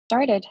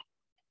started.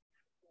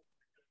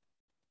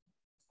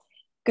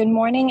 Good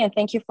morning, and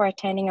thank you for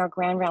attending our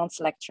Grand Rounds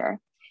lecture.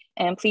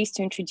 I am pleased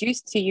to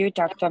introduce to you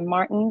Dr.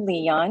 Martin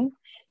Leon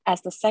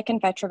as the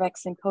second VetraVec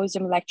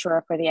Symposium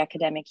lecturer for the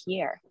academic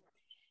year.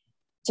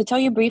 To tell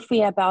you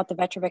briefly about the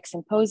VetraVec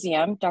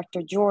Symposium,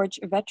 the George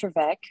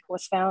VetraVec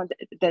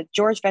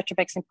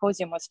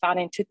Symposium was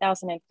founded in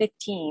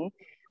 2015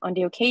 on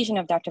the occasion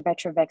of Dr.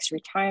 VetraVec's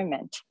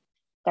retirement.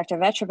 Dr.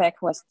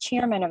 VetraVec was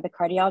chairman of the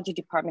cardiology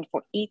department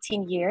for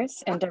 18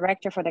 years and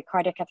director for the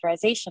cardiac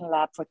catheterization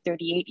lab for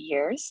 38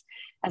 years,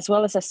 as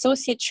well as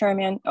associate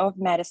chairman of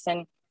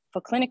medicine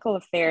for clinical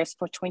affairs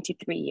for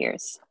 23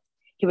 years.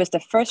 He was the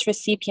first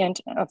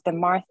recipient of the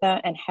Martha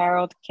and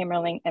Harold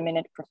Kimmerling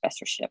Eminent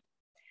Professorship.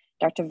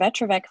 Dr.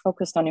 VetraVec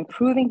focused on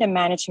improving the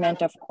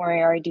management of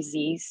coronary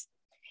disease.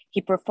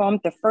 He performed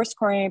the first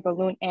coronary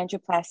balloon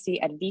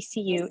angioplasty at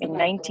VCU in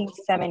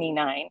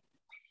 1979.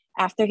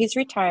 After his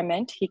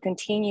retirement, he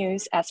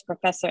continues as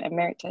Professor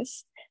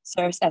Emeritus,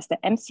 serves as the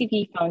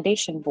MCV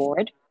Foundation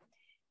Board,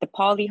 the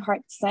Pauli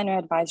Heart Center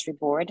Advisory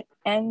Board,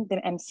 and the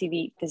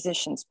MCV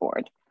Physicians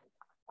Board.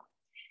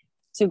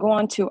 To go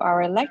on to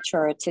our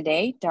lecturer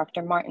today,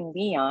 Dr. Martin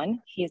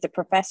Leon. He is the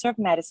Professor of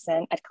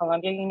Medicine at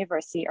Columbia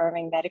University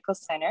Irving Medical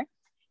Center,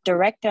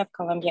 Director of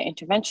Columbia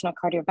Interventional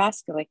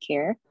Cardiovascular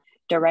Care,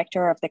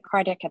 Director of the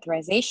Cardiac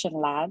Catheterization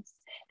Labs,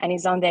 and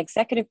is on the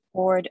executive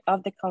board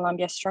of the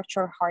Columbia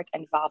Structural Heart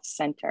and Valve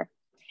Center.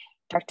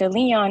 Dr.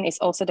 Leon is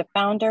also the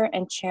founder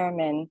and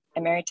chairman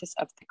emeritus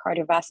of the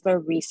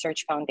Cardiovascular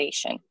Research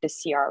Foundation, the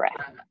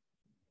CRF.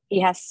 He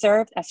has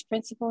served as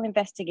principal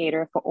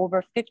investigator for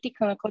over 50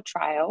 clinical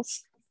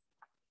trials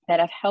that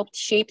have helped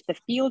shape the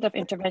field of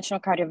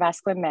interventional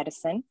cardiovascular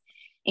medicine,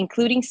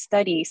 including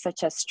studies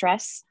such as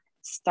STRESS,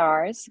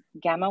 STARS,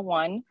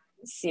 Gamma-1,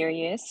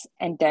 Sirius,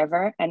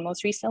 Endeavor, and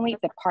most recently,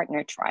 the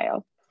PARTNER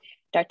trial.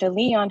 Dr.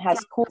 Leon has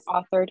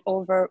co-authored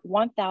over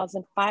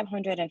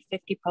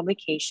 1,550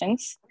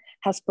 publications,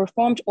 has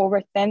performed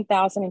over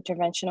 10,000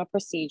 interventional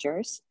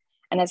procedures,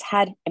 and has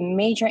had a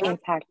major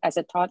impact as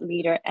a thought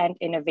leader and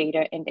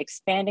innovator in the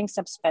expanding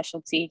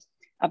subspecialty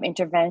of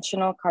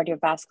interventional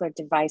cardiovascular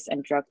device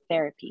and drug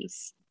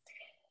therapies.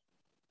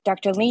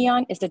 Dr.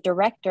 Leon is the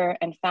director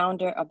and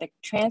founder of the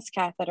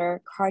Transcatheter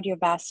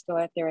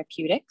Cardiovascular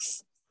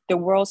Therapeutics, the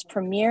world's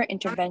premier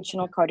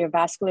interventional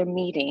cardiovascular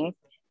meeting,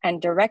 and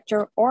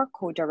director or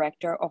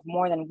co-director of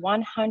more than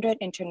 100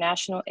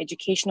 international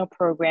educational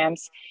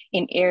programs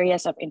in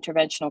areas of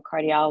interventional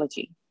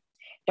cardiology.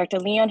 Dr.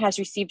 Leon has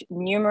received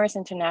numerous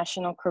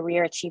international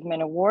career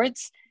achievement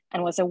awards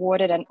and was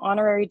awarded an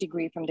honorary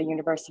degree from the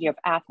University of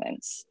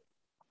Athens.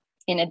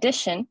 In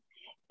addition,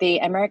 the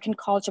American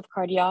College of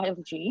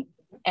Cardiology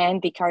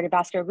and the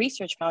Cardiovascular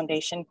Research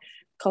Foundation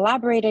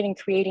collaborated in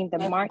creating the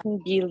Martin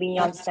B.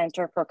 Leon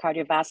Center for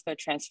Cardiovascular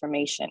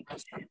Transformation.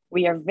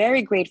 We are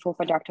very grateful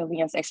for Dr.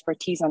 Leon's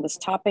expertise on this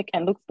topic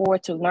and look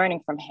forward to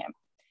learning from him.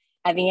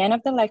 At the end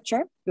of the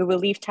lecture, we will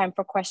leave time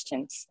for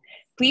questions.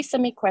 Please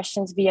submit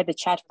questions via the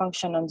chat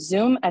function on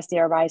Zoom as they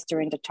arise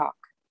during the talk.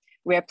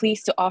 We are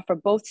pleased to offer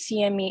both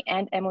CME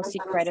and MOC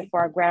credit for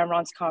our Grand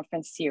Rounds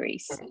conference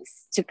series.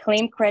 To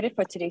claim credit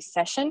for today's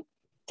session,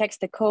 text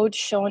the code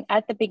shown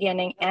at the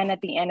beginning and at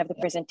the end of the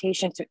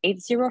presentation to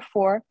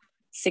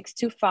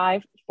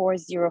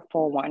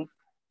 804-625-4041.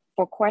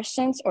 For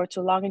questions or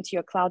to log into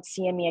your Cloud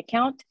CME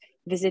account,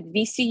 visit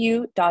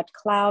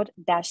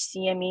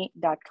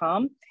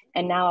vcu.cloud-cme.com.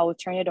 And now I will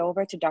turn it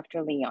over to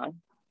Dr. Leon.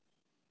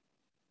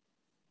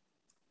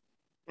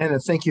 Anna,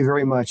 thank you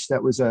very much.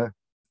 That was an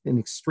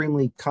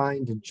extremely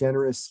kind and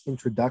generous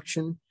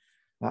introduction.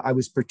 I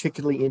was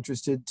particularly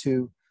interested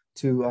to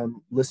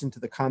listen to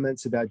the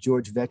comments about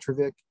George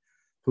VetraVec,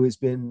 who has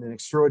been an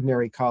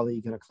extraordinary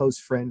colleague and a close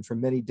friend for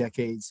many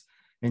decades,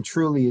 and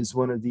truly is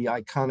one of the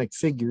iconic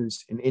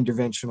figures in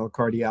interventional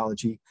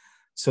cardiology.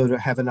 So to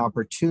have an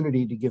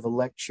opportunity to give a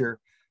lecture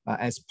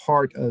as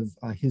part of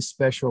his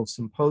special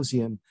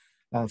symposium,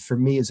 for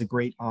me is a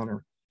great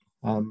honor.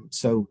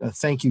 So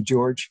thank you,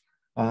 George.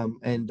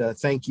 And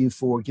thank you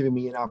for giving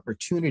me an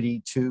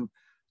opportunity to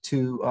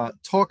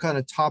talk on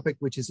a topic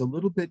which is a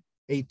little bit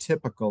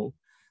atypical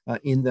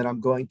in that I'm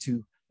going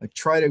to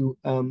try to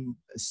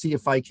see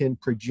if I can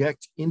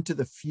project into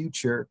the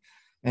future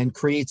and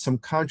create some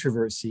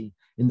controversy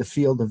in the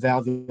field of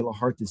valvular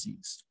heart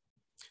disease.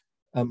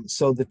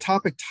 So the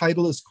topic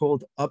title is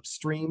called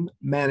Upstream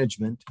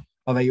Management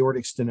of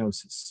Aortic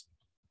Stenosis.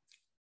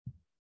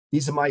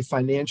 These are my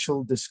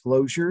financial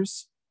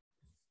disclosures.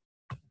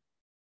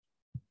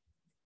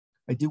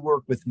 I do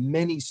work with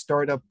many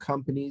startup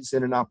companies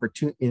in an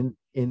opportunity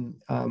in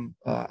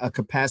a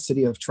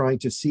capacity of trying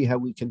to see how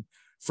we can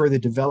further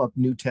develop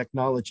new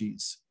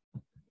technologies.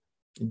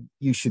 And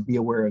you should be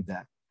aware of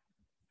that.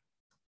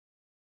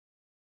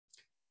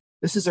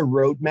 This is a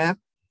roadmap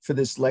for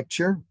this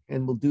lecture,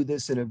 and we'll do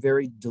this in a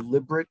very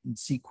deliberate and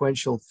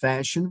sequential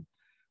fashion.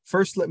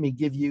 First, let me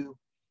give you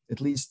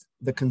at least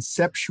the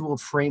conceptual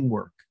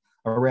framework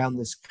around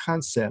this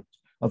concept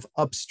of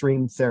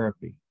upstream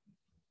therapy.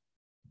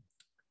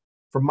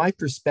 From my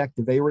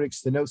perspective, aortic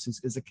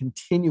stenosis is a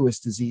continuous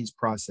disease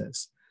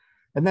process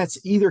And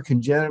that's either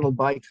congenital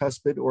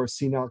bicuspid or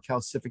senile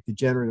calcific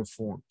degenerative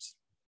forms.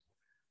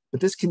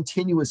 But this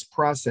continuous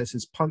process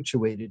is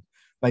punctuated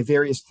by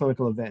various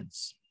clinical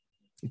events.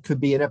 It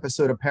could be an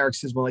episode of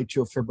paroxysmal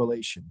atrial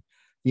fibrillation,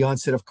 the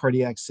onset of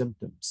cardiac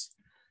symptoms.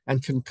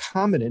 And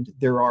concomitant,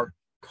 there are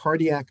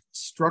cardiac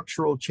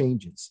structural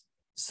changes,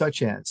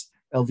 such as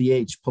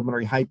LVH,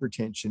 pulmonary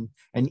hypertension,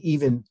 and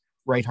even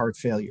right heart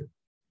failure.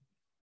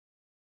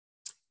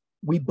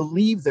 We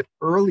believe that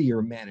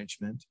earlier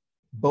management,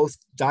 both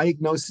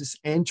diagnosis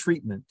and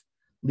treatment,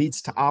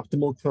 leads to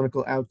optimal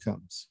clinical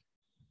outcomes.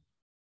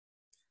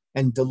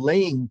 And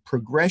delaying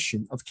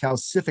progression of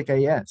calcific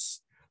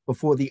AS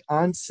before the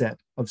onset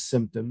of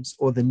symptoms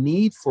or the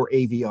need for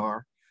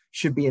AVR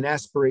should be an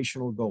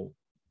aspirational goal.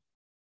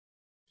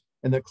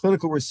 And that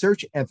clinical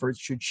research efforts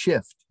should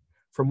shift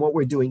from what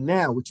we're doing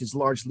now, which is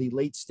largely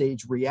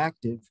late-stage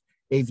reactive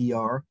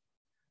AVR,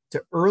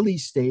 to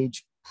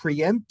early-stage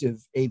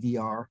preemptive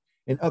AVR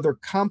and other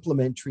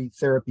complementary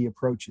therapy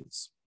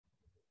approaches.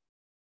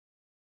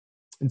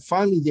 And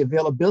finally, the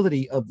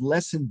availability of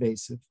less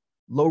invasive,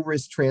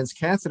 low-risk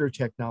transcatheter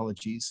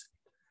technologies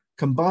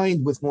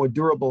combined with more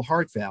durable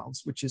heart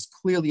valves, which is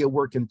clearly a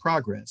work in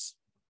progress,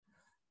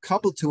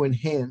 coupled to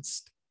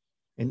enhanced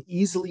and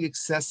easily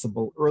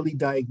accessible early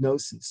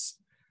diagnosis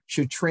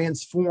should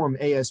transform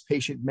AS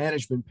patient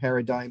management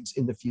paradigms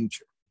in the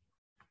future.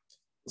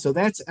 So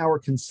that's our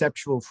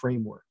conceptual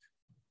framework.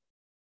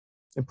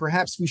 And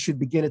perhaps we should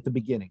begin at the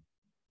beginning,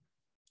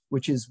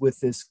 which is with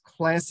this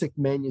classic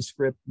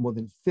manuscript more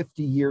than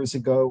 50 years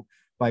ago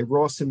by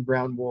Ross and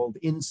Brownwald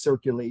in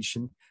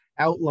circulation,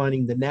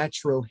 outlining the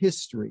natural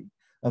history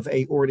of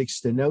aortic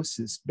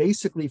stenosis,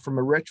 basically from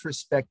a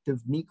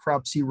retrospective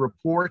necropsy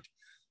report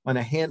on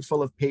a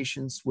handful of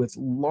patients with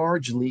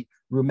largely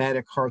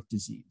rheumatic heart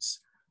disease,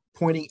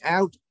 pointing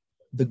out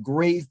the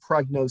grave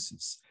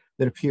prognosis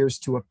that appears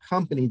to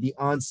accompany the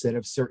onset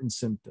of certain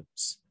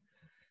symptoms.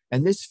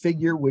 And this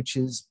figure, which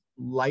is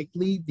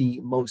likely the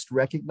most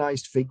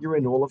recognized figure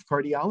in all of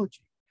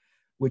cardiology,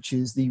 which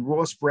is the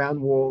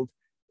Ross-Brownwald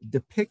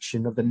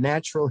depiction of the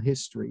natural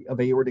history of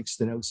aortic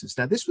stenosis.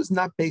 Now, this was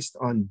not based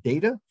on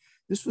data.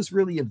 This was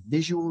really a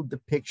visual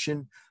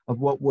depiction of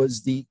what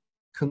was the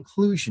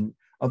conclusion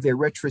of their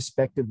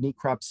retrospective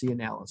necropsy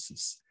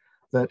analysis,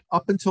 that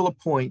up until a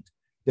point,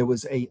 there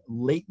was a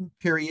latent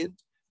period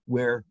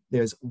where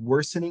there's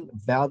worsening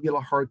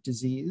valvular heart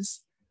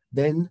disease,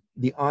 then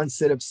the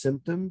onset of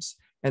symptoms,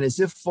 and as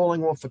if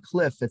falling off a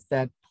cliff at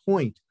that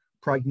point,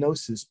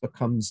 prognosis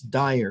becomes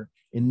dire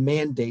and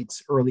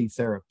mandates early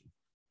therapy.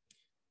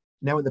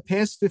 Now, in the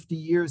past 50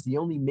 years, the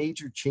only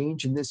major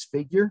change in this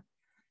figure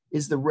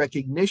is the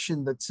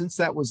recognition that since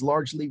that was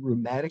largely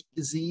rheumatic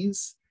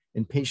disease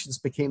and patients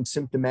became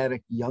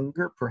symptomatic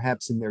younger,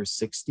 perhaps in their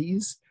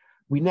 60s,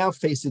 we now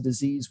face a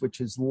disease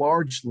which is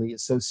largely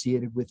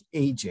associated with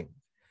aging,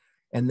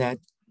 and that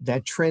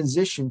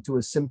transition to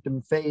a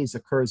symptom phase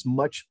occurs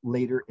much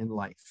later in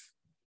life.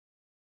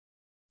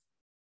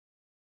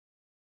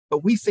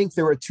 But we think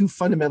there are two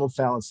fundamental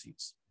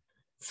fallacies.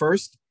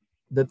 First,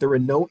 that there are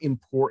no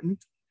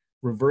important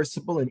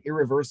reversible and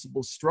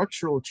irreversible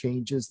structural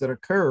changes that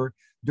occur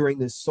during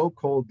this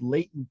so-called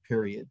latent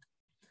period,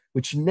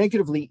 which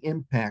negatively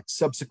impacts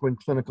subsequent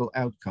clinical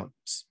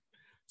outcomes.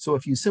 So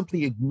if you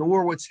simply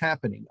ignore what's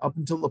happening up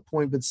until the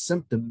point with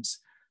symptoms,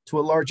 to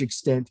a large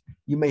extent,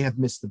 you may have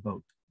missed the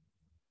boat.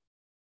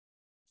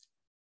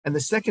 And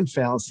the second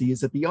fallacy is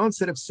that the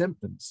onset of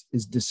symptoms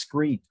is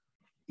discrete,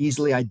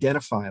 easily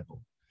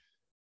identifiable,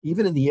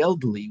 even in the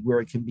elderly, where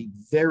it can be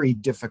very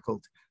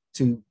difficult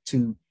to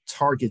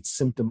target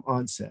symptom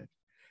onset,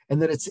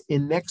 and that it's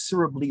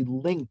inexorably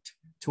linked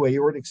to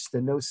aortic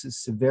stenosis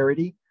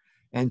severity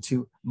and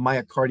to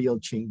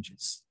myocardial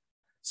changes.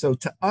 So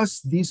to us,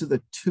 these are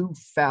the two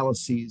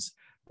fallacies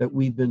that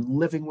we've been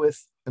living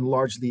with and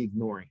largely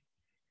ignoring.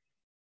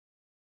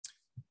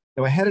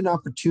 Now, I had an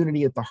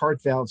opportunity at the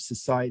Heart Valve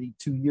Society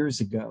 2 years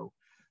ago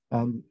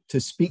to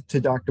speak to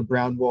Dr.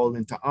 Brownwald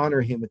and to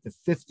honor him at the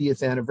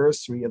 50th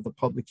anniversary of the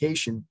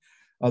publication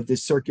of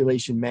this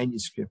circulation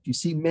manuscript. You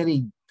see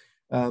many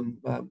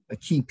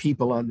key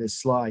people on this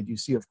slide. You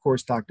see, of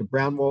course, Dr.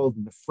 Brownwald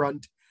in the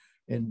front,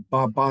 and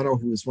Bob Bono,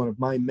 who is one of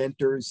my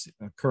mentors,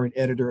 a current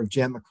editor of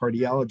JAMA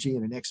Cardiology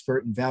and an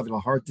expert in valvular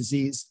heart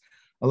disease.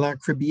 Alain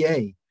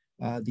Cribier,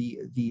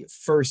 the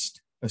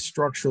first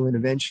structural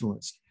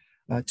interventionalist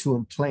to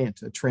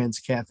implant a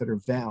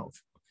transcatheter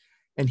valve.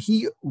 And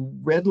he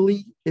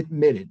readily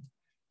admitted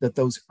that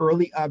those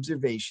early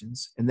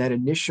observations and that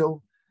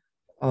initial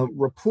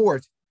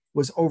report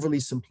was overly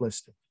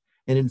simplistic.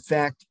 And in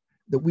fact,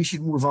 that we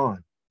should move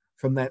on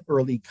from that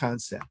early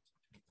concept.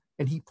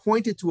 And he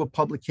pointed to a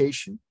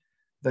publication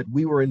that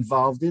we were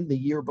involved in the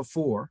year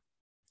before.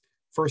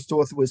 First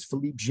author was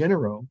Philippe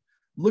Généraux,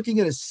 looking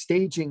at a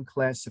staging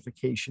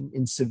classification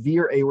in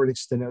severe aortic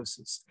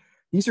stenosis.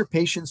 These are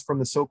patients from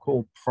the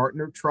so-called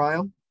partner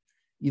trial,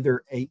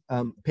 either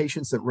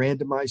patients that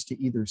randomized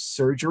to either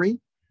surgery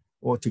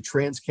or to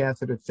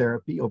transcatheter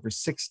therapy, over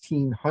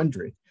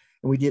 1,600.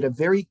 And we did a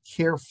very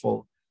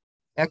careful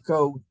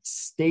echo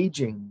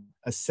staging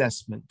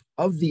assessment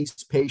of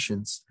these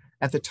patients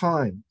at the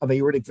time of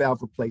aortic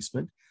valve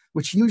replacement,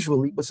 which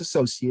usually was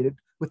associated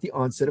with the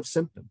onset of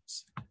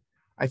symptoms.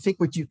 I think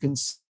what you can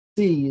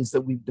see is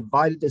that we've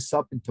divided this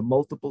up into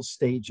multiple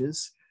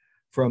stages,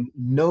 from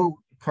no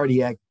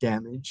cardiac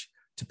damage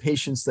to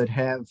patients that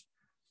have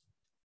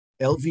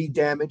LV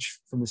damage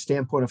from the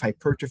standpoint of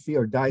hypertrophy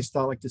or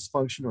diastolic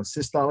dysfunction or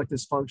systolic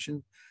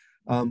dysfunction,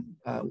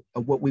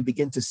 what we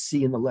begin to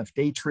see in the left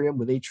atrium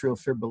with atrial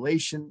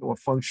fibrillation or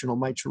functional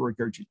mitral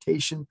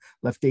regurgitation,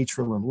 left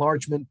atrial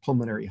enlargement,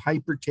 pulmonary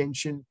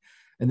hypertension,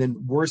 and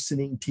then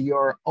worsening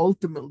TR,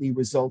 ultimately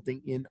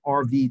resulting in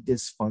RV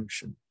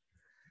dysfunction.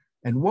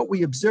 And what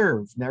we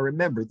observe, now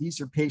remember, these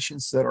are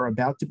patients that are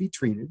about to be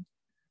treated,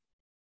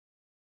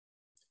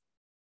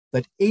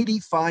 but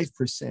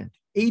 85%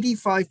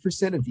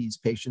 of these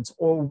patients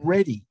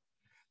already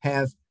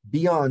have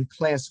beyond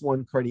class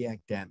 1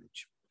 cardiac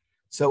damage.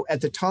 So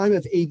at the time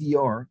of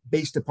AVR,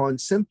 based upon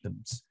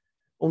symptoms,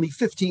 only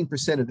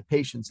 15% of the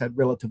patients had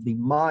relatively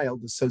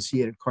mild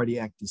associated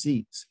cardiac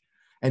disease.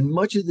 And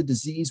much of the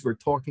disease we're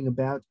talking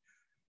about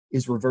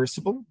is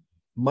reversible.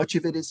 Much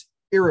of it is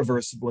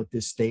irreversible at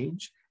this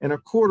stage. And a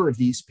quarter of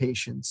these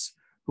patients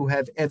who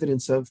have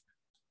evidence of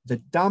the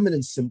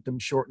dominant symptom,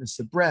 shortness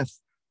of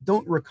breath,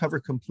 don't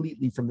recover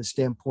completely from the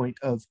standpoint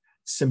of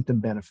symptom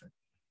benefit.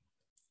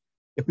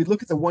 If we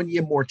look at the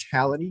 1-year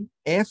mortality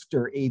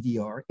after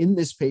AVR in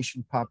this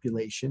patient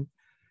population,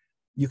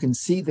 you can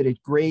see that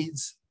it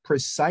grades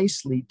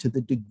precisely to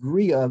the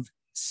degree of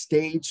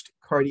staged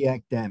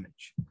cardiac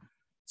damage.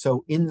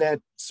 So in that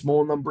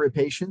small number of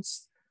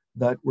patients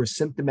that were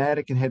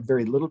symptomatic and had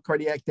very little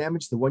cardiac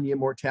damage, the 1-year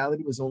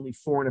mortality was only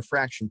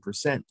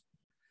 4.5%.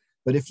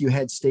 But if you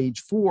had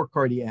stage 4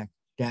 cardiac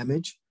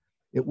damage,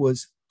 it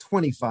was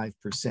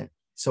 25%.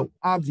 So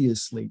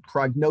obviously,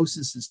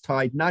 prognosis is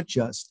tied not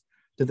just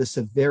to the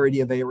severity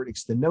of aortic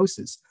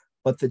stenosis,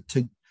 but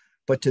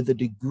to the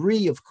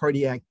degree of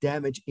cardiac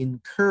damage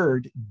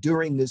incurred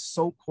during this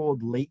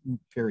so-called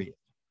latent period.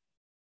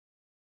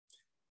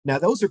 Now,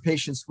 those are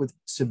patients with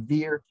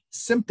severe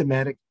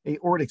symptomatic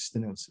aortic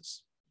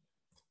stenosis.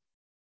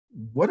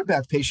 What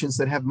about patients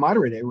that have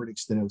moderate aortic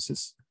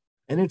stenosis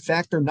and in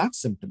fact are not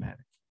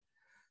symptomatic?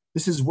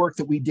 This is work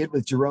that we did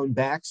with Jeroen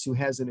Bax, who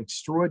has an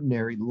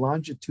extraordinary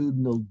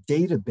longitudinal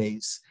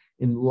database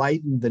in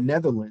Leiden, the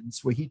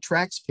Netherlands, where he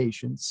tracks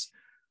patients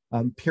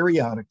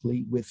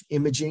periodically with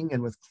imaging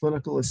and with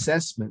clinical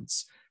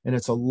assessments. And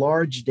it's a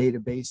large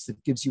database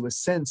that gives you a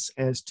sense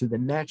as to the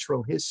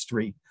natural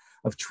history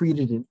of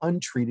treated and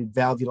untreated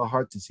valvular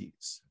heart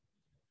disease.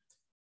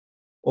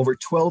 Over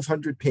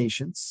 1,200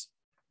 patients.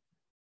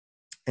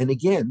 And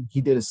again,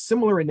 he did a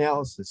similar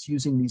analysis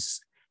using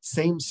these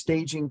same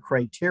staging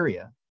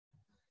criteria.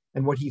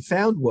 And what he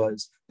found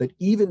was that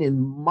even in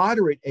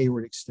moderate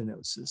aortic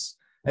stenosis,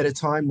 at a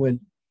time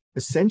when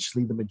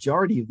essentially the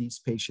majority of these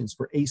patients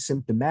were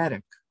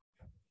asymptomatic,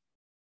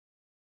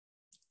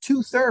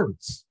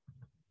 2/3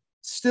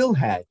 still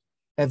had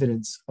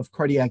evidence of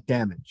cardiac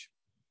damage.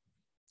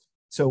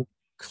 So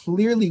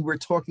clearly we're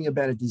talking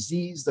about a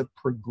disease that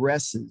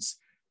progresses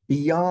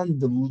beyond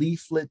the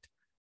leaflet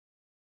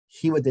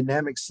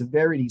hemodynamic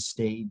severity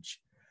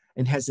stage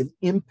and has an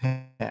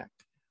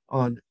impact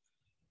on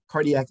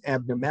cardiac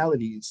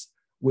abnormalities,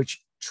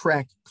 which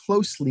track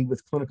closely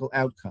with clinical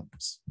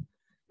outcomes.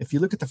 If you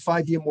look at the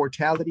 5-year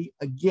mortality,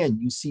 again,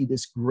 you see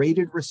this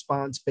graded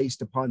response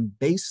based upon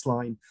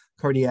baseline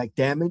cardiac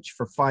damage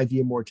for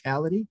 5-year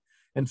mortality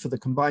and for the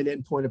combined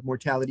endpoint of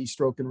mortality,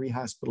 stroke, and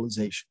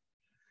rehospitalization.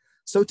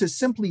 So to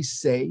simply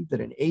say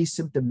that an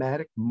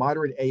asymptomatic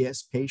moderate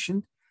AS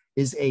patient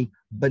is a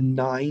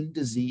benign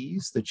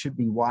disease that should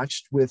be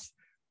watched with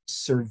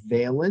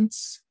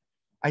surveillance,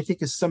 I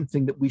think is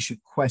something that we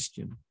should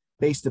question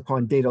based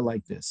upon data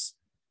like this.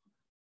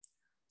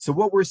 So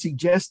what we're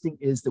suggesting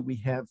is that we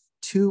have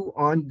 2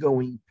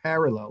 ongoing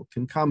parallel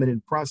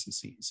concomitant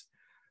processes.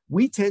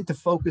 We tend to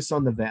focus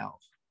on the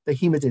valve, the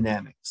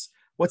hemodynamics,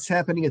 what's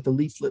happening at the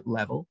leaflet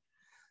level,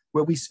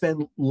 where we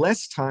spend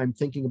less time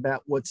thinking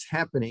about what's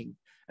happening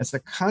as a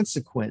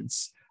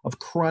consequence of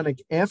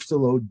chronic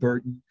afterload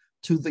burden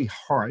to the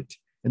heart.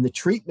 And the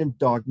treatment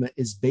dogma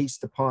is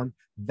based upon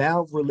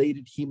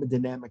valve-related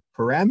hemodynamic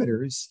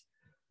parameters,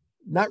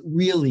 not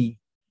really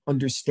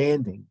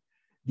understanding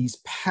these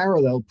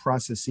parallel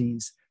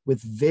processes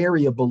with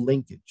variable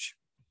linkage.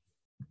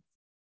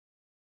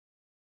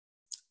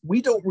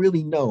 We don't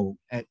really know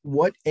at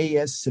what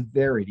AS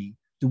severity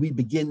do we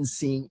begin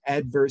seeing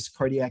adverse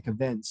cardiac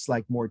events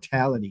like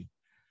mortality,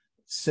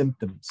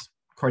 symptoms,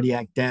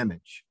 cardiac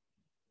damage.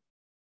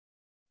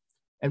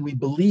 And we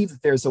believe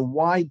that there's a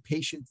wide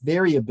patient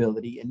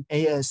variability in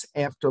AS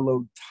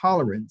afterload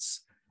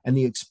tolerance and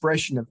the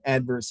expression of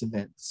adverse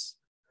events.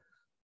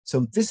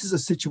 So this is a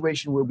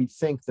situation where we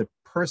think that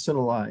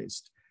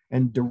personalized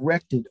and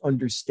directed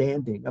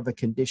understanding of a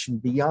condition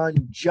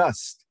beyond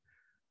just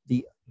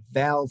the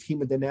valve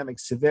hemodynamic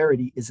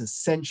severity is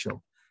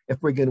essential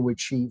if we're going to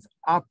achieve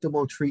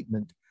optimal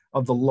treatment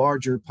of the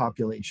larger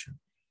population.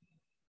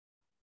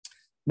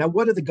 Now,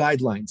 what do the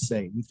guidelines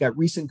say? We've got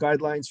recent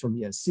guidelines from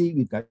the SC,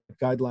 we've got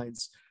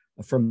guidelines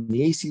from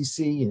the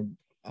ACC and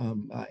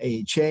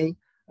AHA.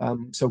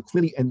 So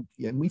clearly, and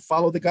we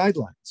follow the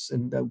guidelines,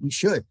 and we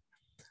should.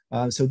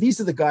 So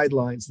these are the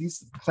guidelines,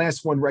 these are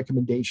class 1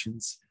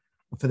 recommendations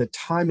for the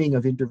timing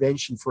of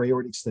intervention for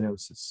aortic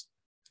stenosis.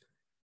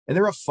 And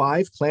there are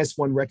 5 class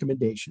 1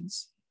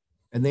 recommendations,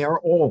 and they are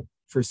all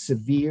for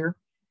severe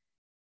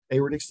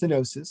aortic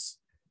stenosis,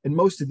 and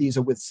most of these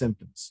are with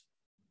symptoms.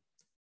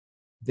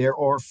 There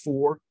are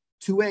 4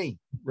 2A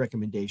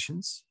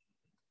recommendations,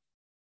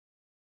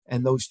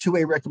 and those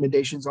 2A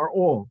recommendations are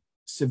all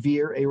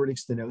severe aortic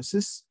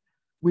stenosis.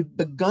 We've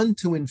begun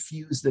to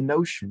infuse the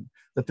notion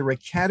that there are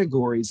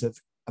categories of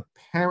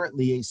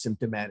apparently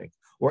asymptomatic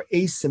or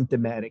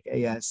asymptomatic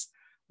AS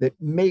that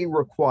may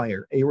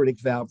require aortic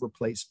valve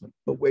replacement,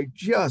 but we're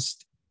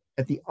just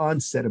at the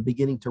onset of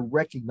beginning to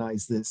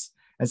recognize this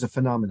as a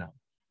phenomenon.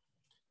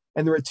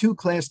 And there are 2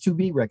 class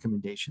 2B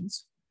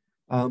recommendations.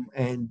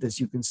 And as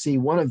you can see,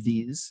 one of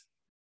these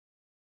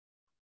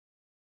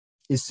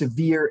is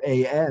severe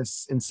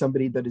AS in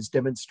somebody that has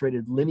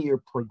demonstrated linear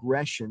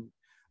progression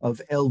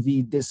of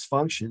LV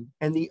dysfunction.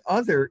 And the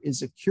other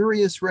is a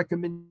curious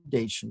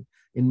recommendation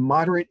in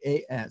moderate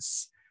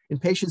AS in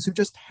patients who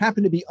just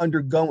happen to be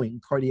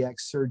undergoing cardiac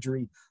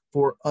surgery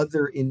for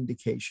other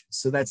indications.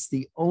 So that's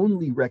the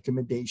only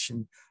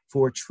recommendation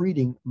for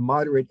treating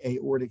moderate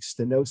aortic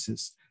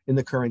stenosis in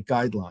the current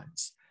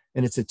guidelines.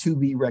 And it's a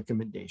 2B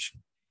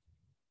recommendation.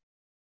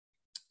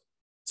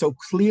 So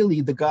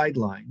clearly the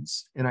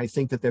guidelines, and I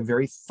think that they're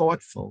very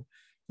thoughtful,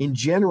 in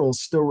general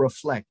still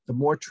reflect the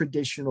more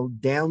traditional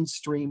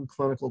downstream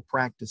clinical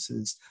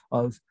practices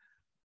of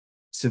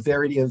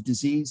severity of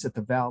disease at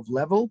the valve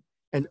level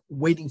and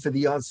waiting for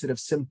the onset of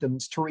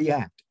symptoms to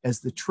react as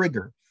the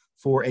trigger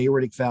for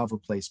aortic valve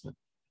replacement.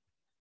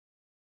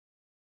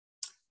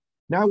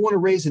 Now I want to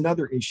raise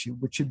another issue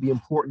which should be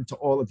important to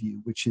all of you,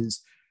 which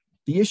is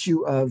the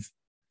issue of,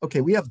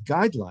 okay, we have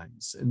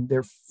guidelines and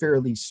they're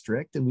fairly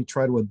strict and we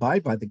try to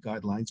abide by the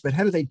guidelines, but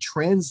how do they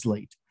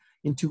translate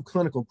into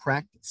clinical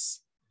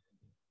practice?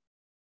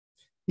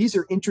 These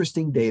are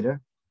interesting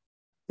data.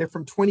 They're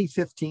from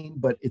 2015,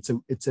 but it's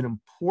an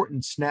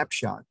important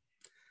snapshot.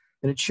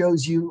 And it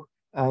shows you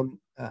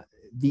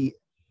the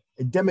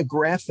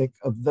demographic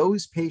of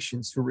those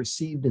patients who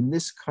received in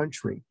this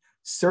country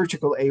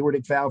surgical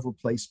aortic valve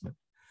replacement.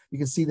 You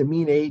can see the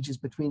mean age is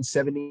between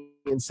 70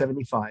 and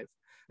 75.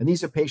 And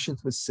these are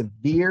patients with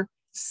severe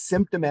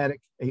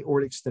symptomatic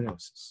aortic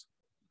stenosis.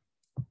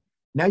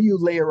 Now you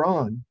layer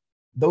on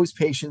those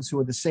patients who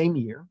in the same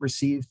year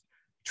received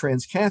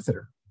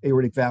transcatheter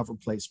aortic valve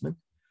replacement.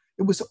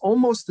 It was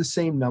almost the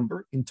same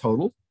number in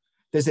total.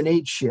 There's an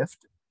age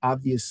shift,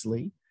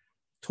 obviously,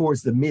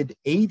 towards the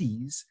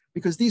mid-80s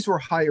because these were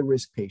higher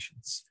risk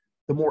patients,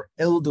 the more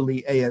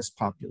elderly AS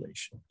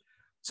population.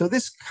 So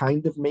this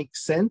kind of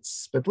makes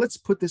sense, but let's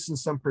put this in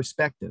some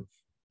perspective.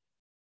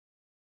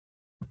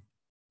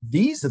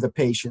 These are the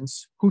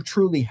patients who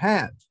truly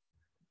have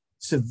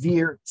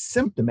severe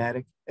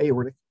symptomatic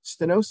aortic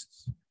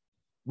stenosis.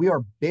 We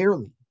are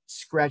barely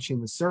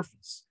scratching the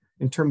surface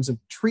in terms of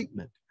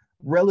treatment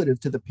relative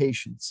to the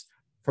patients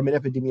from an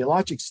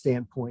epidemiologic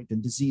standpoint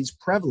and disease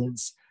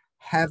prevalence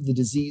have the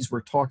disease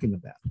we're talking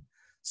about.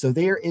 So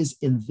there is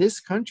in this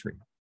country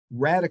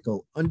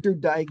radical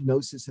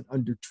underdiagnosis and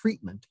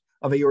undertreatment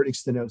of aortic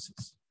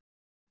stenosis.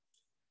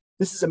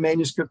 This is a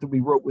manuscript that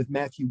we wrote with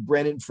Matthew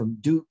Brennan from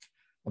Duke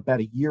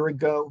about a year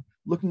ago,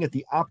 looking at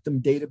the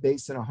Optum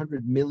database in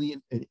 100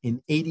 million,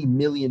 in 80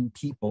 million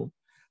people,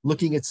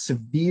 looking at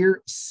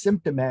severe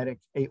symptomatic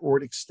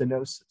aortic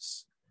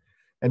stenosis.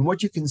 And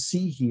what you can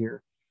see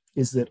here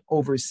is that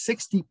over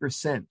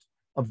 60%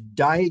 of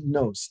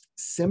diagnosed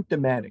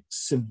symptomatic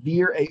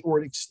severe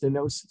aortic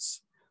stenosis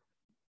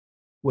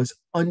was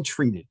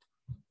untreated.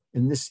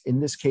 In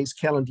this case,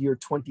 calendar year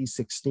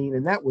 2016,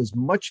 and that was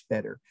much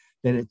better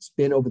than it's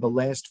been over the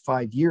last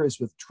 5 years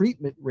with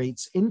treatment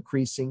rates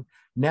increasing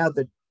now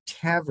that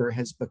TAVR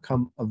has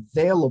become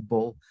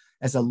available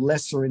as a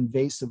lesser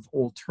invasive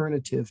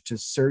alternative to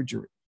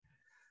surgery.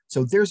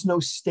 So there's no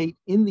state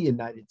in the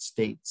United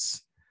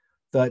States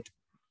that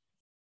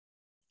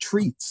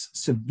treats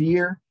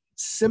severe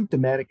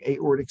symptomatic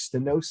aortic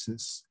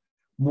stenosis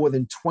more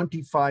than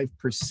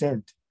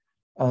 25%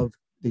 of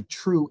the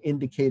true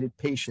indicated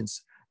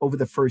patients over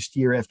the first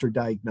year after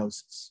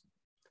diagnosis.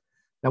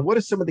 Now, what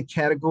are some of the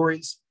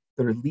categories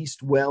that are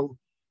least well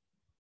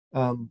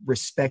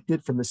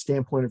respected from the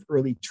standpoint of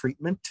early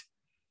treatment?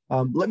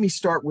 Let me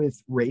start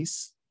with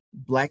race.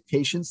 Black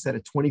patients had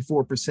a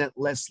 24%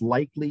 less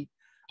likely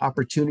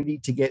opportunity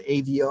to get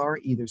AVR,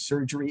 either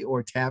surgery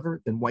or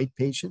TAVR, than white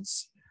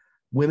patients.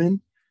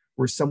 Women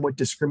were somewhat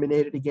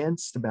discriminated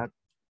against, about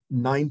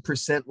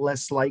 9%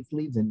 less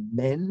likely than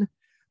men.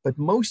 But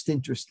most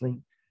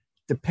interestingly,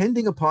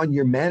 depending upon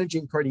your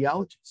managing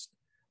cardiologist,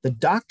 the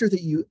doctor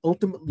that you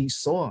ultimately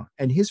saw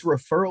and his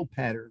referral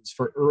patterns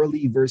for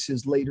early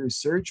versus later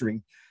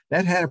surgery,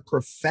 that had a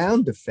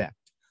profound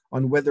effect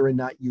on whether or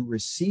not you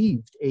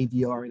received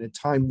AVR in a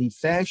timely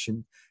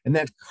fashion, and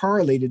that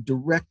correlated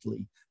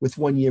directly with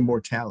 1-year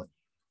mortality.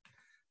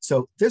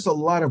 So there's a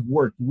lot of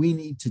work we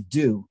need to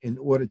do in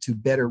order to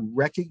better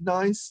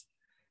recognize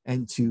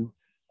and to,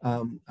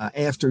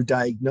 after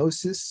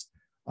diagnosis,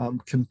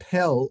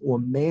 compel or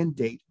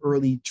mandate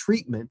early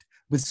treatment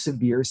with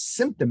severe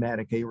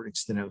symptomatic aortic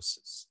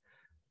stenosis.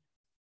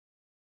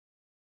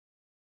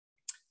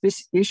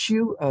 This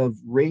issue of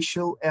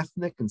racial,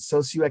 ethnic, and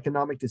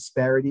socioeconomic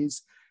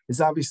disparities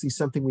is obviously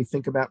something we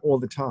think about all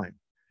the time.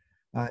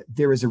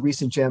 There is a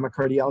recent JAMA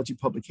Cardiology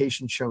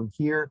publication shown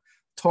here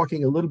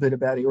talking a little bit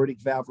about aortic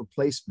valve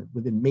replacement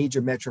within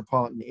major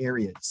metropolitan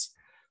areas.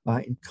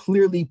 It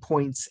clearly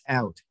points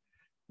out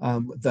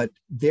that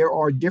there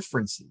are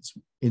differences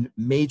in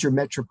major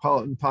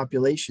metropolitan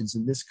populations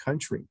in this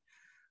country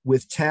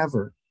with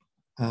TAVR,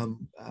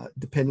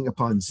 depending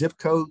upon zip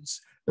codes,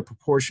 the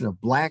proportion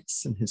of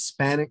Blacks and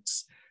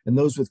Hispanics, and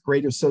those with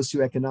greater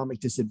socioeconomic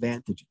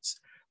disadvantages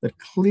that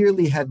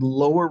clearly had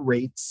lower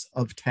rates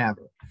of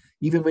TAVR,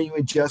 even when you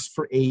adjust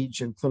for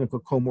age and clinical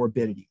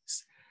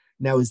comorbidities.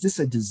 Now, is this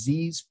a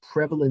disease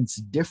prevalence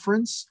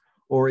difference,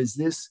 or is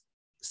this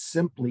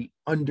simply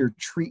under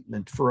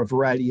treatment for a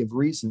variety of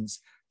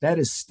reasons? That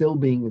is still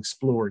being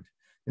explored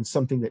and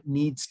something that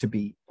needs to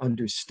be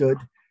understood.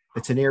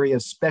 It's an area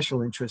of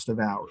special interest of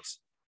ours.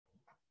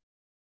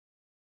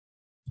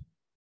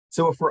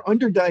 So if we're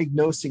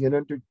underdiagnosing and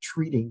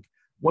undertreating,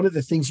 one of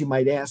the things you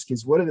might ask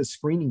is, what are the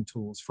screening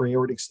tools for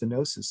aortic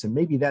stenosis? And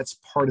maybe that's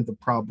part of the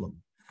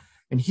problem.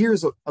 And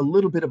here's a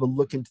little bit of a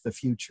look into the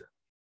future.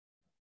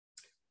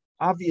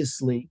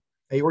 Obviously,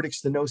 aortic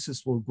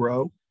stenosis will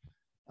grow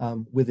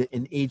with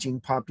an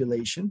aging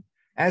population,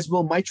 as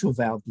will mitral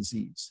valve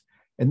disease.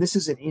 And this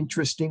is an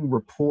interesting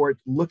report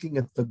looking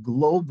at the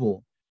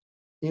global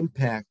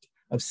impact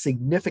of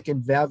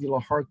significant valvular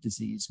heart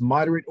disease,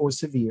 moderate or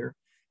severe,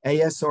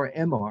 AS or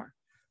MR,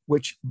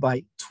 which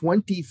by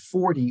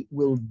 2040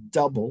 will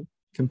double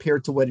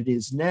compared to what it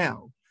is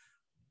now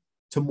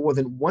to more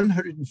than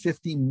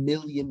 150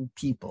 million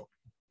people.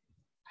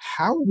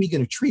 How are we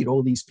going to treat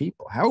all these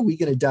people? How are we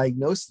going to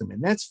diagnose them?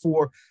 And that's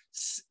for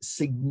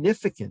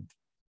significant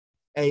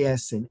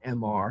AS and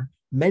MR,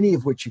 many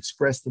of which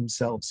express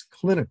themselves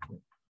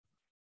clinically.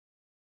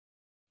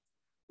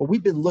 Well,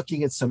 we've been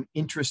looking at some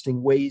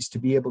interesting ways to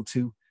be able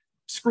to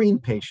screen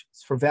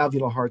patients for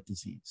valvular heart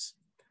disease.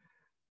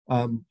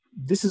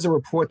 This is a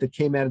report that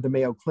came out of the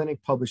Mayo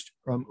Clinic, published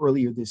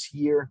earlier this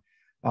year,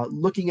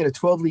 looking at a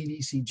 12-lead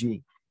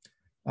ECG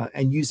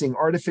and using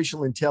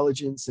artificial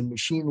intelligence and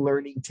machine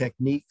learning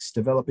techniques,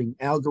 developing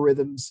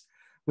algorithms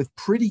with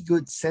pretty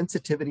good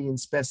sensitivity and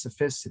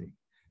specificity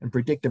and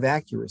predictive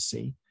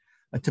accuracy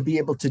to be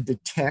able to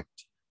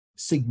detect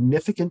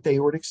significant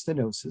aortic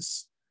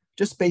stenosis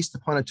just based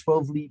upon a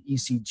 12-lead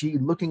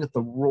ECG, looking at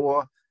the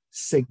raw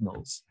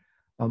signals,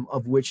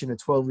 of which in a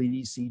 12-lead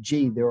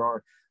ECG, there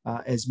are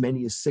as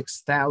many as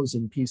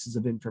 6,000 pieces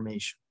of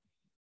information.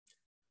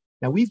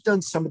 Now, we've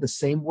done some of the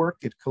same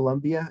work at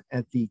Columbia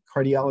at the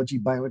Cardiology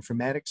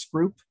Bioinformatics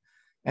Group,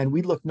 and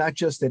we look not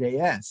just at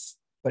AS,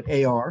 but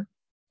AR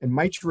and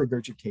mitral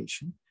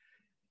regurgitation,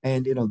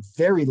 and in a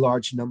very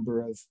large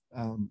number of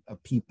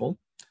people,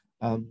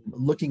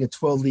 looking at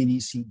 12-lead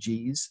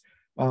ECGs.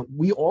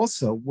 We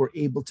also were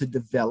able to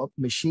develop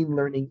machine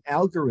learning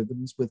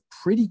algorithms with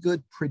pretty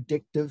good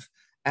predictive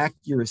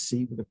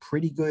accuracy, with a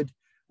pretty good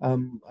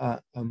AUROC,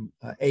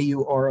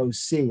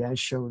 as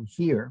shown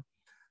here,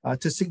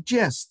 to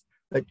suggest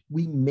that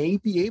we may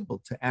be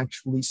able to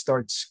actually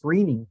start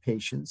screening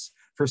patients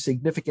for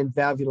significant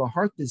valvular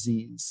heart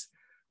disease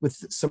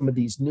with some of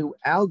these new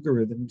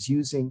algorithms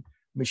using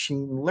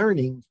machine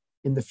learning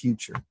in the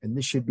future. And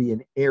this should be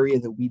an area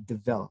that we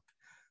develop.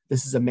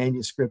 This is a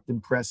manuscript in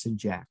Press and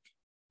Jack.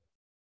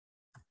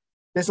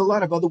 There's a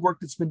lot of other work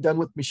that's been done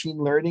with machine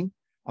learning.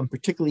 I'm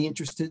particularly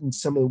interested in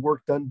some of the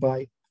work done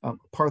by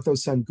Partho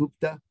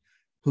Sengupta,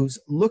 who's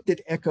looked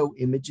at echo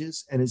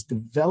images and has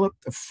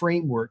developed a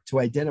framework to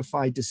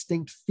identify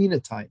distinct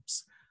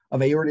phenotypes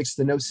of aortic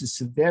stenosis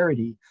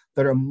severity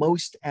that are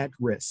most at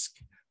risk.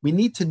 We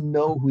need to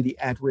know who the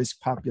at-risk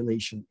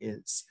population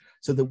is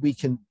so that we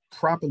can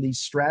properly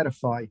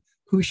stratify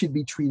who should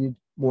be treated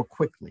more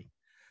quickly.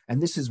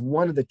 And this is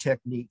one of the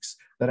techniques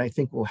that I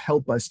think will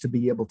help us to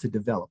be able to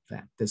develop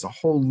that. There's a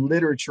whole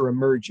literature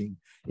emerging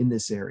in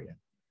this area.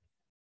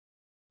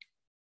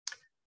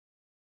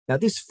 Now,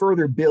 this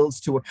further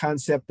builds to a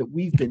concept that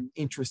we've been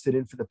interested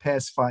in for the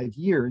past 5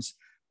 years,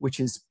 which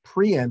is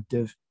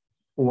preemptive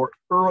or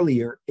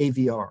earlier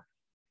AVR.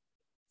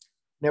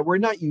 Now, we're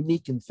not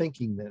unique in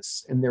thinking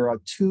this, and there are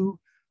 2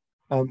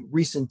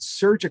 recent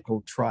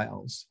surgical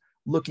trials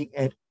looking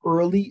at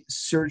early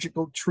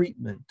surgical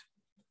treatment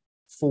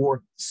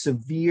for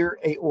severe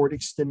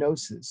aortic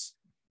stenosis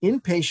in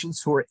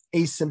patients who are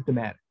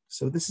asymptomatic.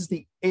 So this is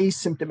the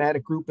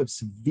asymptomatic group of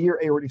severe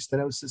aortic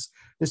stenosis.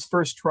 This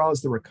first trial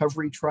is the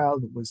recovery trial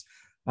that was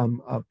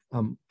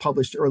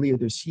published earlier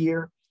this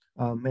year,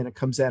 and it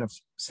comes out of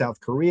South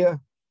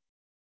Korea.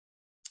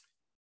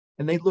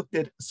 And they looked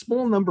at a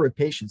small number of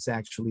patients,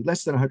 actually,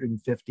 less than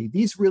 150.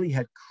 These really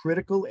had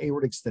critical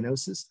aortic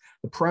stenosis.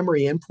 The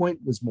primary endpoint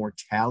was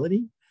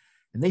mortality.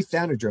 And they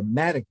found a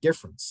dramatic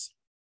difference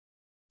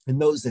in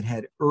those that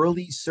had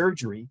early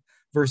surgery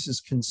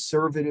versus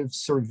conservative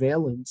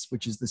surveillance,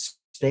 which is the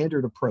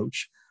standard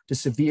approach to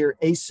severe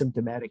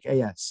asymptomatic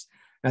AS.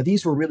 Now,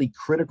 these were really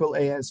critical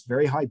AS,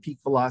 very high peak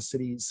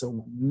velocities,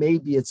 so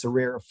maybe it's a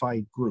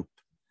rarefied group.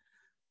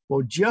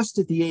 Well, just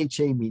at the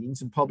AHA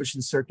meetings and published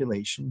in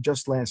Circulation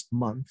just last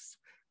month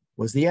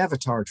was the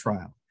AVATAR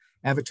trial.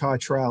 AVATAR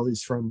trial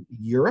is from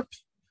Europe.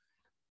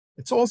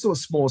 It's also a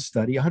small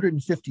study,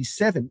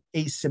 157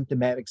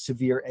 asymptomatic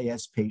severe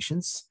AS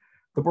patients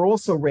that were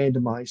also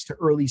randomized to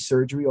early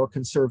surgery or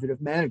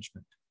conservative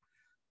management.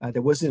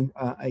 There wasn't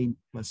a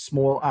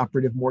small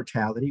operative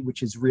mortality,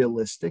 which is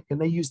realistic, and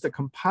they used the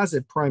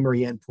composite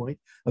primary endpoint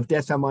of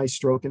death, MI,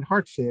 stroke, and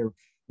heart failure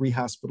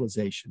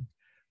rehospitalization.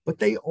 But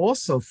they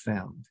also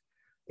found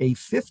a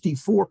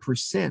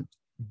 54%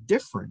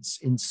 difference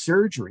in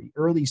surgery,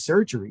 early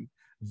surgery,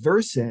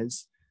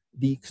 versus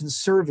the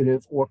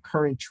conservative or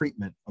current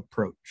treatment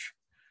approach.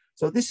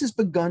 So this has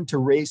begun to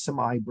raise some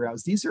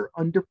eyebrows. These are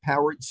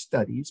underpowered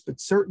studies, but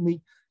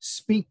certainly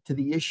speak to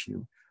the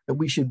issue that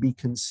we should be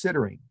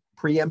considering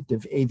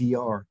preemptive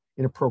AVR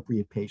in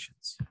appropriate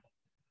patients.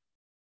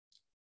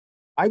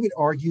 I would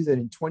argue that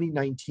in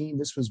 2019,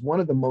 this was one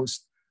of the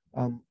most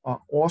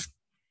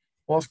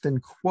often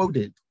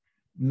quoted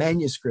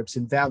manuscripts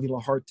in valvular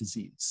heart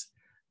disease.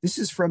 This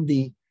is from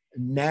the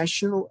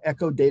National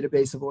Echo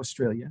Database of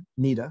Australia,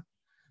 NEDA,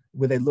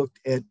 where they looked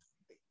at a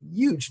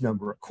huge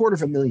number,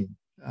 250,000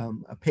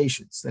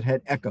 patients that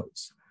had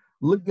echoes,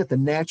 looking at the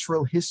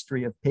natural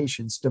history of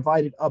patients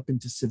divided up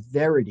into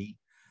severity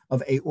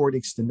of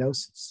aortic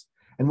stenosis.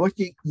 And what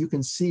you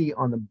can see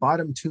on the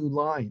bottom two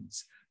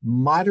lines,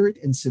 moderate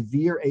and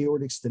severe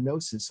aortic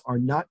stenosis are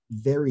not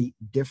very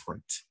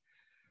different.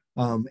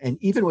 And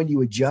even when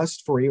you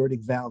adjust for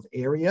aortic valve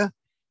area,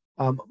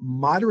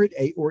 moderate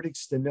aortic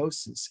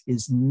stenosis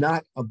is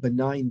not a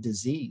benign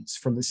disease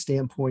from the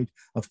standpoint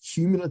of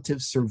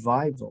cumulative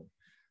survival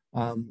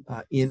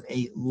in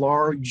a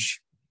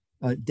large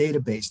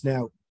database.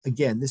 Now,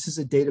 again, this is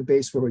a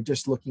database where we're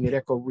just looking at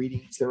echo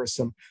readings. There are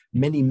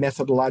many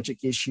methodologic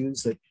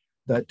issues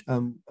that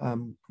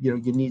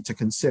you need to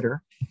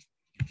consider.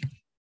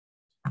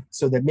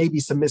 So there may be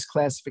some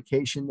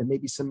misclassification, there may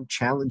be some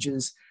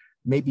challenges,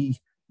 maybe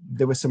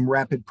there were some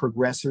rapid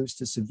progressors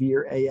to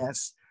severe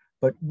AS,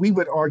 but we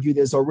would argue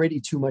there's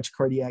already too much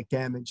cardiac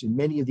damage in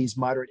many of these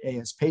moderate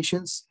AS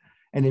patients.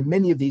 And in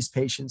many of these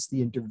patients,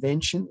 the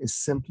intervention is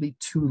simply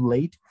too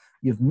late.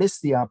 You've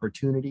missed the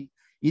opportunity.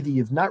 Either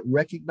you've not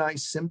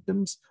recognized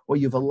symptoms or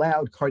you've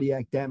allowed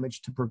cardiac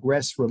damage to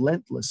progress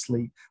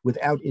relentlessly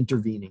without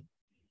intervening.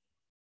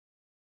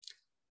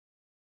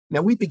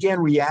 Now, we began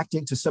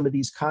reacting to some of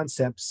these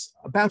concepts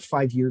about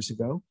 5 years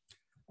ago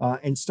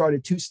and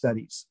started two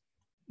studies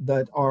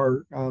that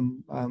are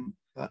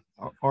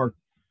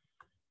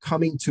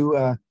coming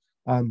to,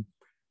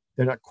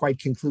 they're not quite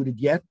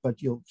concluded yet,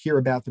 but you'll hear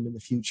about them in the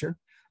future.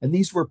 And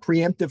these were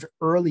preemptive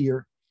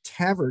earlier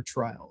TAVR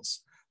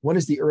trials. One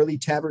is the early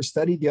TAVR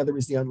study, the other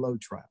is the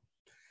UNLOAD trial.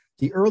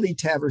 The early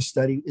TAVR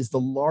study is the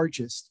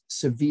largest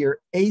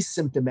severe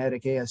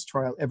asymptomatic AS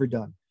trial ever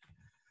done.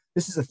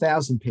 This is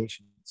 1,000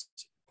 patients.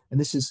 And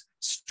this is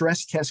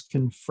stress test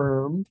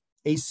confirmed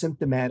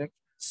asymptomatic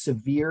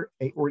severe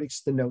aortic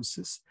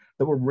stenosis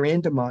that were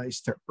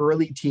randomized to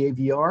early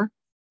TAVR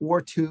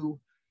or to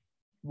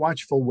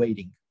watchful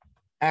waiting,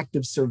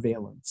 active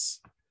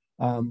surveillance,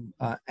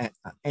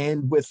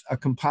 and with a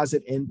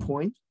composite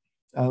endpoint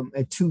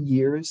at 2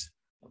 years,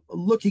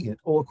 looking at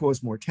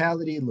all-cause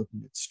mortality,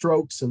 looking at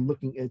strokes, and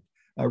looking at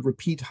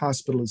repeat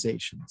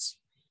hospitalizations.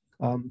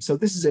 So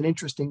this is an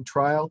interesting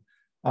trial.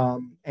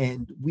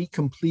 And we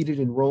completed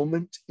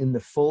enrollment in the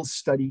full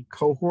study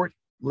cohort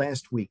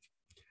last week.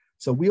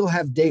 So we'll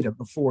have data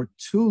before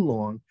too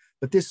long,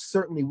 but this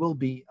certainly will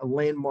be a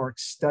landmark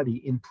study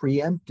in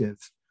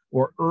preemptive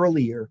or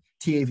earlier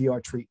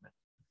TAVR treatment.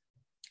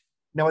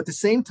 Now, at the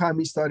same time,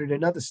 we started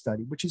another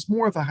study, which is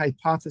more of a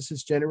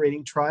hypothesis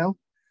generating trial.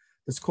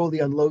 That's called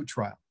the UNLOAD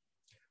trial.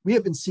 We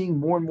have been seeing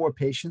more and more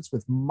patients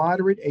with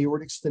moderate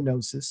aortic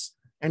stenosis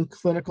and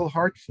clinical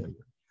heart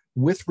failure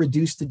with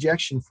reduced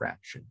ejection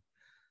fraction.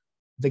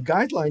 The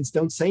guidelines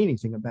don't say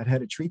anything about how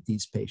to treat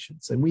these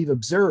patients. And we've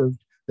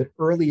observed that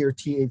earlier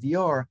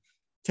TAVR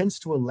tends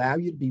to allow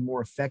you to be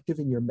more effective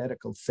in your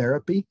medical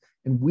therapy,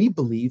 and we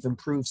believe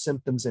improve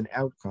symptoms and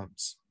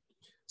outcomes.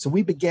 So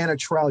we began a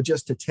trial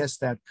just to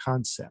test that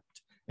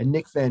concept. And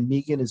Nick Van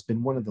Meegen has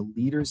been one of the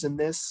leaders in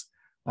this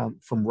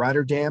from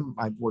Rotterdam.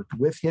 I've worked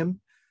with him.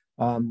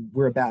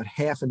 We're about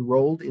half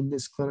enrolled in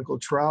this clinical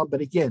trial,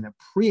 but again, a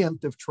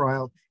preemptive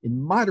trial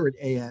in moderate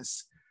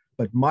AS,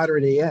 but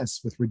moderate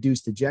AS with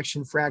reduced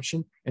ejection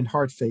fraction and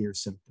heart failure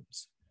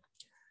symptoms.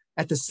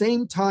 At the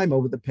same time,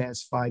 over the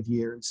past 5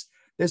 years,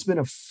 there's been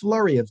a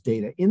flurry of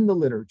data in the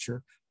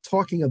literature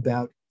talking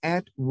about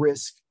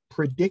at-risk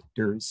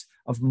predictors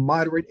of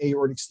moderate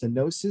aortic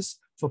stenosis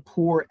for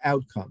poor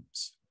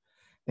outcomes.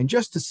 And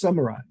just to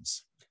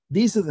summarize,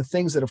 these are the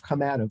things that have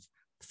come out of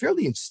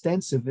fairly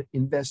extensive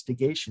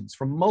investigations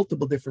from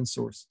multiple different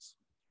sources.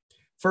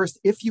 First,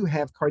 if you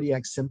have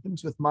cardiac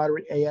symptoms with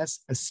moderate AS,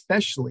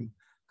 especially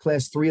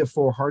class 3 or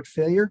 4 heart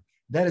failure,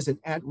 that is an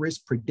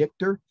at-risk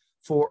predictor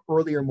for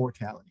earlier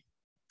mortality.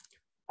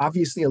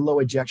 Obviously a low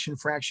ejection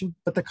fraction,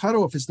 but the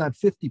cutoff is not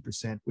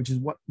 50%, which is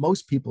what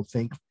most people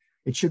think.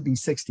 It should be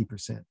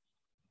 60%.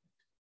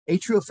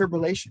 Atrial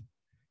fibrillation,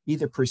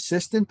 either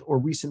persistent or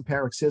recent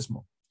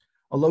paroxysmal,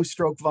 a low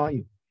stroke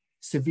volume,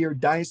 severe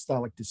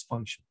diastolic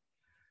dysfunction,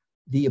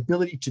 the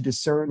ability to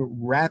discern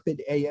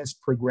rapid AS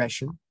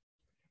progression,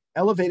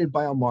 elevated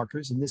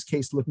biomarkers, in this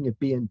case looking at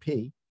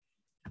BNP,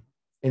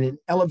 and an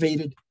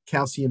elevated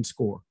calcium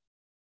score.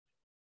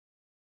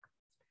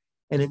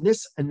 And in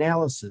this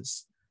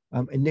analysis,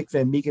 and Nick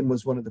Van Meegen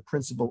was one of the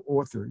principal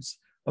authors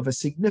of a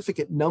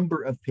significant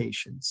number of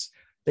patients,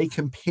 they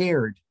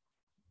compared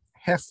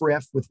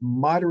HFrEF with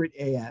moderate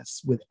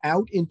AS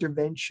without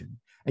intervention,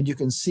 and you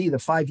can see the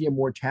 5-year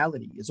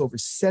mortality is over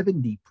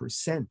 70%.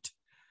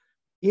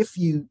 If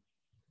you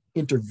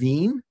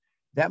intervene,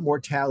 that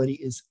mortality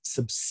is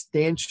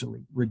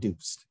substantially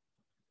reduced.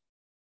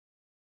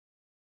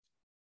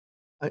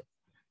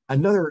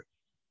 Another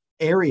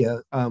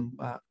area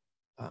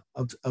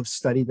of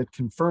study that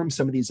confirmed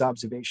some of these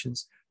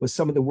observations was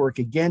some of the work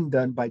again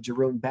done by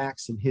Jeroen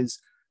Bax and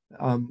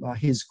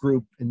his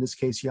group, in this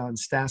case, Jan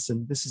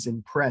Stassen. This is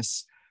in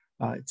Press.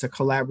 It's a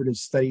collaborative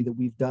study that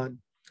we've done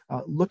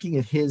looking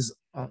at his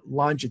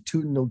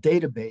longitudinal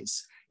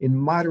database in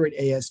moderate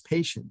AS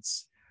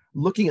patients,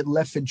 looking at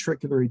left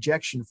ventricular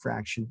ejection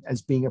fraction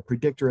as being a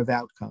predictor of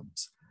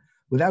outcomes.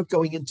 Without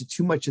going into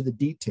too much of the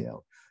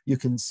detail, you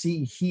can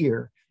see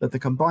here that the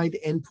combined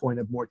endpoint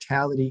of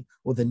mortality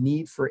or the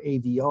need for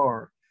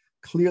AVR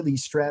clearly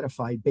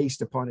stratified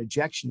based upon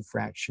ejection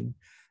fraction.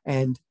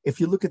 And if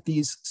you look at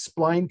these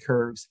spline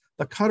curves,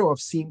 the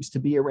cutoff seems to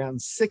be around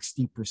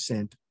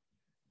 60%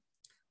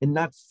 and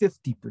not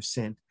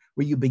 50%,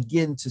 where you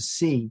begin to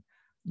see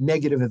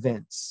negative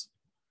events.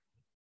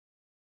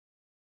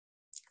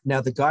 Now,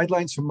 the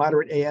guidelines for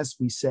moderate AS,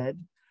 we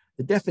said,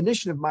 the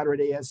definition of moderate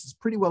AS is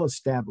pretty well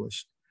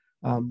established.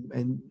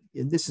 And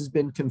this has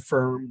been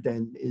confirmed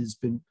and has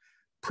been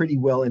pretty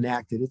well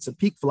enacted. It's a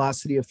peak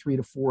velocity of 3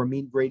 to 4, a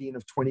mean gradient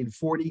of 20 to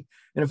 40,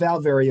 and a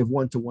valve area of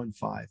 1 to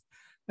 1.5.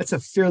 That's a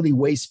fairly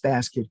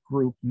wastebasket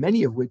group,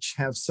 many of which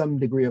have some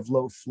degree of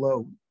low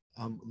flow,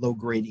 low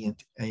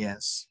gradient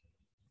AS.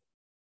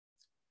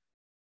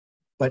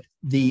 But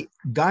the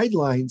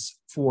guidelines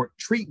for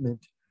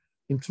treatment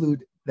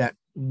include that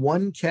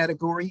one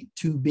category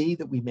 2B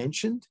that we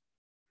mentioned.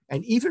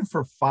 And even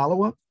for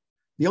follow-up,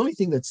 the only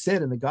thing that's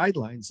said in the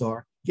guidelines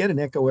are get an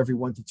echo every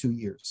 1 to 2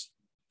 years.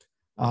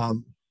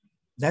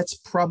 That's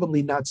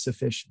probably not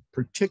sufficient,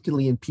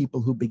 particularly in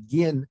people who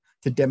begin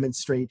to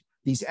demonstrate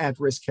these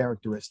at-risk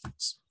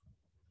characteristics.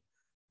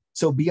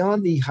 So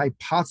beyond the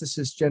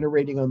hypothesis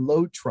generating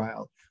unload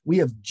trial, we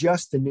have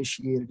just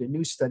initiated a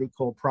new study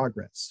called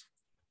Progress.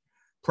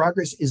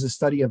 Progress is a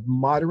study of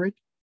moderate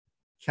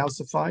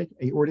calcified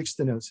aortic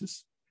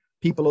stenosis,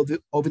 people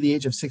over the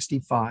age of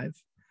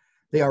 65.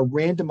 They are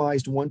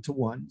randomized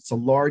 1-to-1. It's a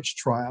large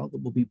trial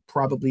that will be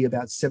probably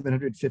about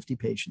 750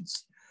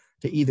 patients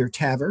to either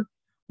TAVR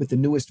with the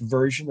newest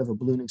version of a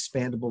balloon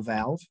expandable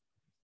valve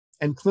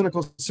and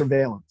clinical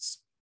surveillance.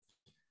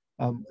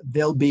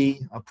 There'll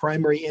be a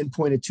primary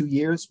endpoint at 2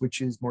 years,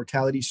 which is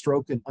mortality,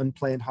 stroke, and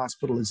unplanned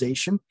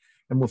hospitalization,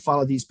 and we'll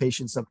follow these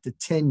patients up to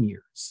 10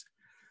 years.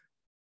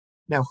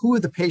 Now, who are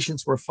the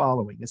patients we're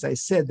following? As I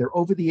said, they're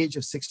over the age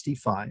of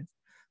 65.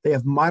 They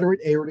have moderate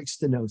aortic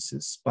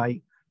stenosis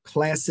by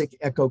classic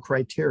echo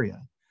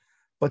criteria,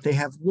 but they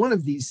have one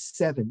of these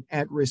 7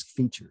 at-risk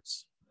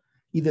features.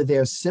 Either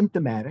they're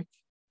symptomatic,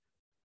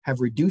 have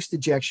reduced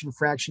ejection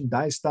fraction,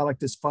 diastolic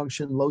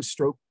dysfunction, low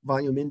stroke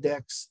volume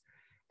index,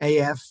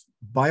 AF,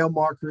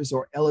 biomarkers,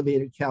 or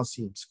elevated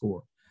calcium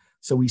score.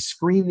 So we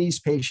screen these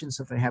patients.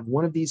 If they have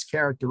one of these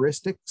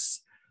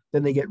characteristics,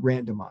 then they get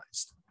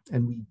randomized.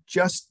 And we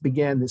just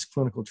began this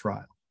clinical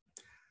trial.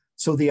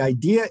 So the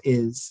idea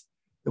is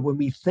that when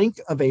we think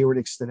of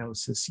aortic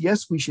stenosis,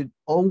 yes, we should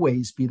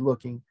always be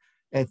looking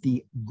at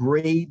the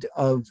grade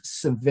of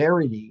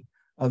severity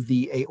of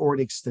the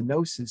aortic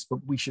stenosis,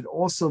 but we should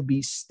also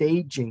be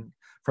staging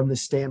from the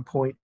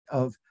standpoint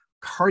of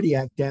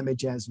cardiac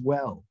damage as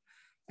well.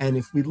 And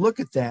if we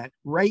look at that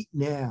right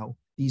now,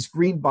 these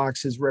green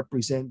boxes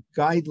represent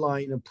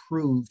guideline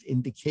approved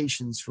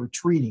indications for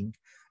treating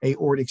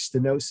aortic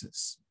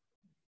stenosis.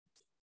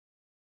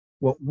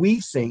 What we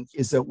think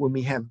is that when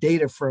we have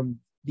data from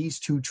these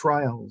 2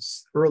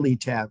 trials, early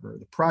TAVR,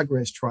 the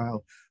Progress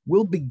trial,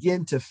 we'll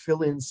begin to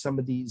fill in some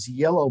of these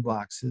yellow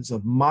boxes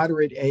of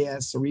moderate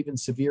AS or even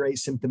severe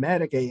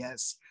asymptomatic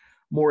AS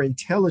more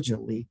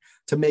intelligently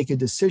to make a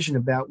decision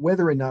about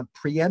whether or not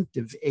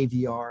preemptive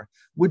AVR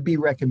would be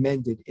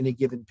recommended in a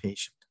given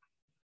patient.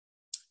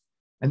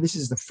 And this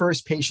is the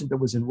first patient that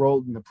was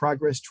enrolled in the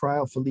Progress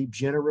trial. Philippe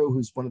Généreux,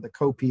 who's one of the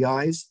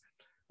co-PIs,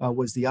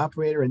 was the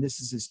operator, and this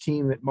is his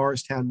team at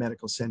Morristown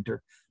Medical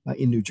Center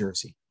in New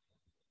Jersey.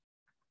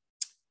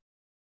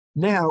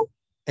 Now,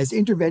 as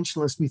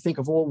interventionalists, we think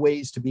of all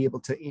ways to be able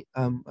to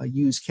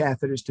use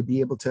catheters to be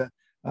able to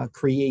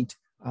create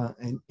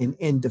an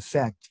end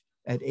effect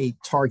at a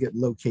target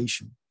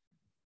location.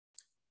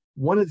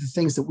 One of the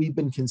things that we've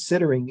been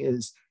considering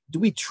is, do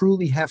we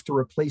truly have to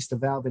replace the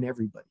valve in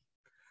everybody?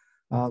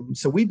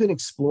 So we've been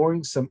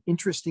exploring some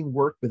interesting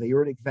work with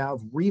aortic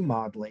valve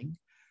remodeling,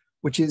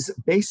 which is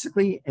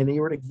basically an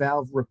aortic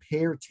valve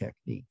repair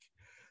technique.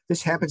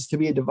 This happens to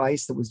be a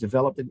device that was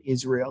developed in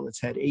Israel.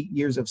 It's had 8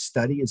 years of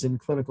study, is in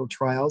clinical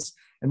trials,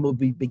 and will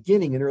be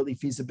beginning an early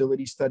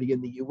feasibility study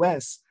in the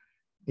US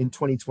in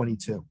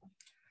 2022.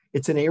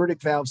 It's an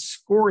aortic valve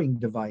scoring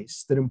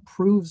device that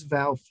improves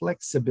valve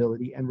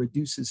flexibility and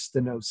reduces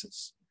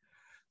stenosis.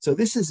 So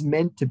this is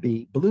meant to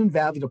be, balloon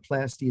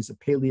valvuloplasty is a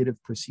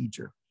palliative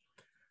procedure.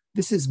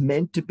 This is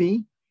meant to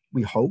be,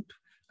 we hope,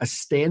 a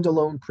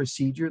standalone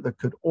procedure that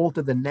could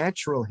alter the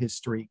natural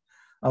history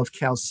of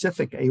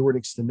calcific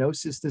aortic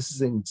stenosis. This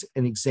is an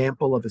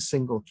example of a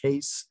single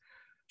case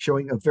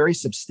showing a very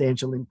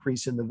substantial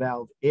increase in the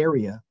valve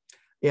area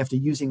after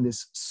using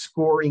this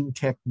scoring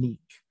technique.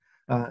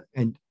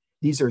 And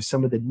these are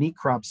some of the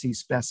necropsy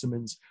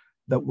specimens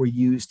that were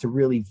used to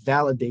really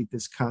validate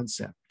this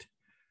concept.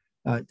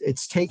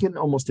 It's taken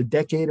almost a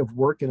decade of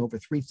work and over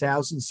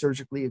 3,000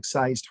 surgically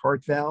excised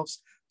heart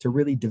valves to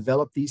really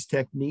develop these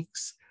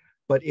techniques.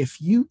 But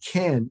if you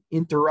can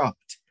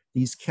interrupt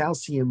these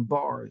calcium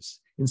bars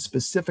in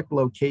specific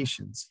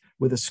locations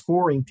with a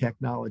scoring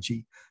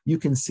technology, you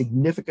can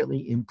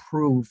significantly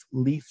improve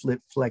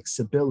leaflet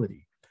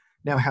flexibility.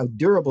 Now, how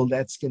durable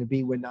that's going to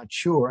be, we're not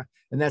sure,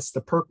 and that's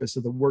the purpose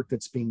of the work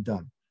that's being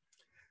done.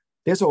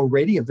 There's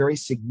already a very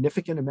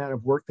significant amount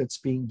of work that's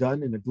being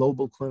done in a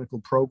global clinical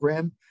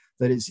program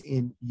that is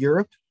in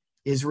Europe,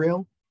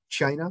 Israel,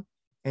 China,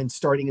 and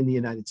starting in the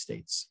United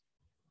States.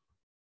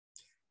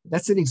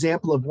 That's an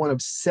example of one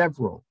of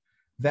several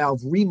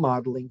valve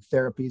remodeling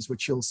therapies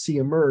which you'll see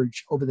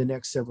emerge over the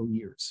next several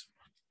years.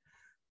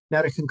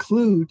 Now, to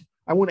conclude,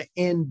 I want to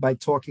end by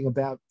talking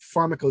about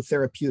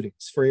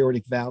pharmacotherapeutics for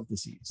aortic valve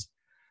disease.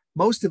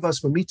 Most of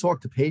us, when we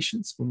talk to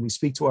patients, when we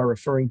speak to our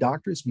referring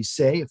doctors, we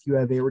say, if you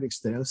have aortic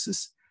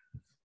stenosis,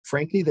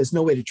 frankly, there's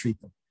no way to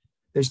treat them.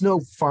 There's no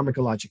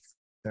pharmacologic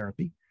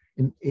therapy.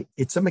 And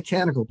it's a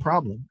mechanical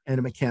problem and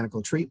a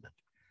mechanical treatment.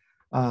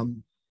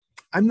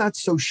 I'm not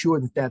so sure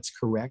that that's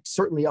correct.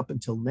 Certainly up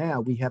until now,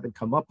 we haven't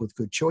come up with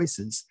good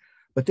choices,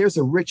 but there's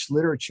a rich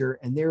literature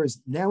and there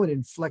is now an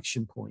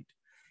inflection point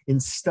in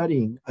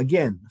studying,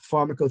 again,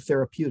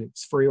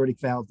 pharmacotherapeutics for aortic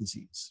valve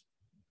disease.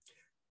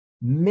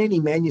 Many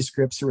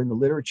manuscripts are in the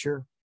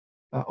literature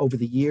over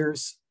the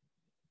years.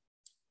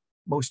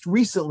 Most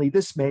recently,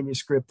 this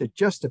manuscript that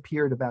just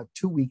appeared about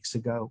 2 weeks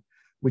ago,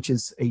 which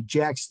is a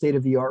JACC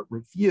state-of-the-art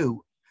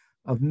review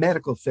of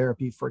medical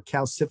therapy for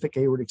calcific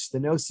aortic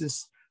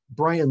stenosis.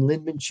 Brian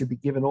Lindman should be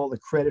given all the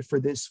credit for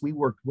this. We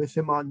worked with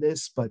him on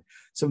this, but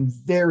some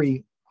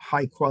very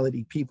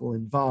high-quality people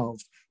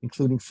involved,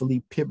 including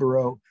Philippe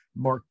Pibereau,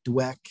 Mark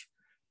Dweck,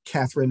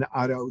 Catherine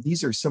Otto.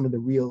 These are some of the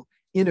real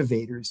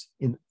innovators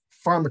in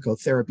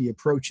pharmacotherapy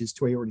approaches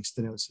to aortic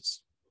stenosis.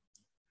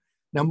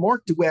 Now,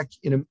 Mark Dweck,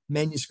 in a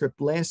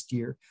manuscript last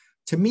year,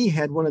 to me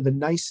had one of the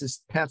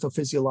nicest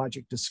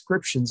pathophysiologic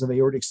descriptions of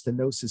aortic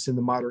stenosis in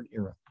the modern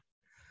era.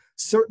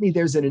 Certainly,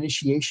 there's an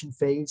initiation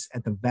phase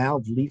at the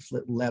valve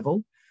leaflet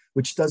level,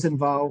 which does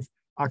involve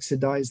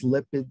oxidized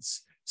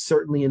lipids,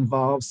 certainly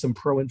involves some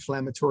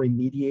pro-inflammatory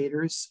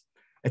mediators.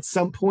 At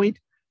some point,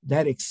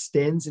 that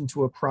extends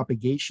into a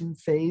propagation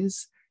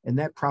phase, and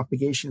that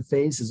propagation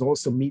phase is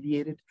also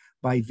mediated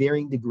by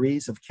varying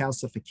degrees of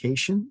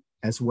calcification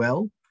as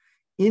well.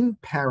 In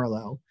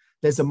parallel,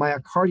 there's a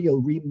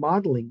myocardial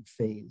remodeling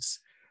phase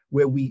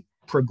where we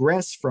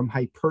progress from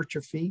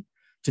hypertrophy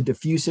to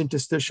diffuse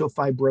interstitial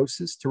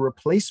fibrosis to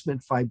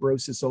replacement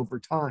fibrosis over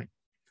time.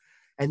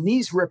 And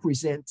these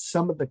represent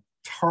some of the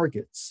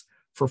targets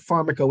for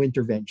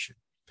pharmacointervention,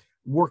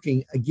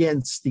 working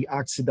against the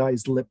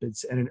oxidized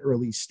lipids at an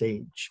early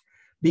stage,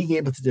 being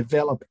able to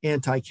develop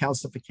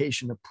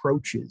anti-calcification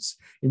approaches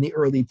in the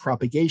early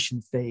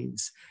propagation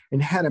phase,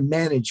 and how to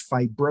manage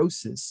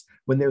fibrosis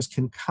when there's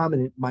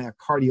concomitant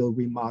myocardial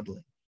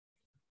remodeling.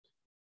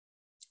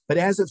 But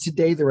as of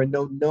today, there are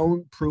no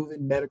known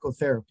proven medical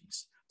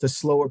therapies to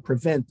slow or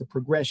prevent the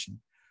progression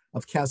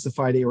of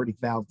calcified aortic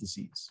valve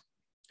disease.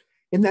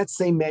 In that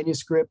same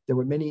manuscript, there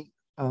were many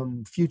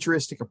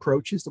futuristic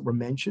approaches that were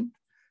mentioned,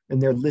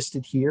 and they're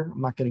listed here.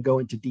 I'm not going to go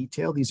into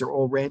detail. These are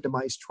all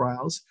randomized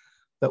trials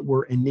that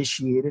were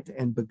initiated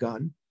and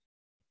begun.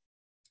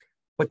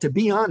 But to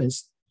be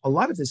honest, a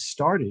lot of this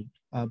started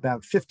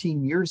about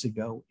 15 years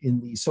ago in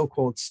the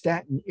so-called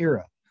statin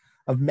era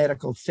of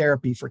medical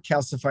therapy for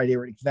calcified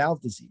aortic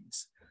valve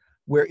disease,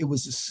 where it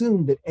was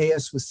assumed that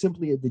AS was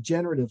simply a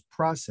degenerative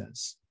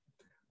process,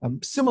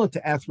 similar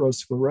to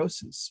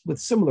atherosclerosis, with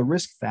similar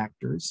risk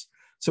factors.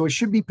 So it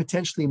should be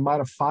potentially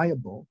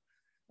modifiable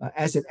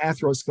as an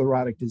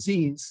atherosclerotic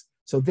disease.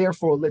 So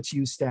therefore, let's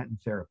use statin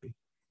therapy.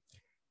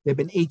 There have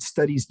been 8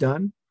 studies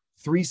done,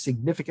 3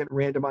 significant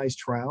randomized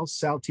trials.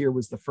 Saltier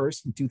was the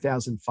first in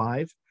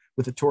 2005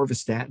 with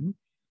atorvastatin.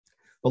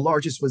 The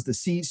largest was the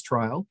SEAS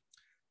trial,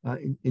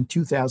 in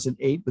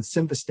 2008 with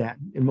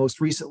simvastatin, and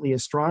most recently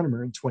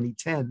Astronomer in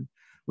 2010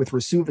 with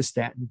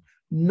rosuvastatin,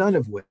 none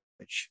of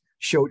which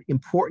showed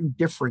important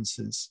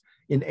differences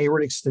in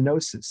aortic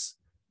stenosis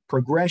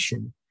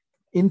progression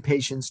in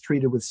patients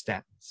treated with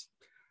statins.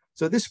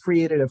 So this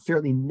created a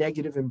fairly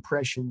negative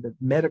impression that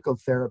medical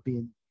therapy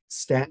and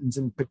statins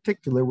in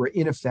particular were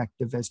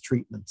ineffective as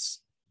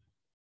treatments.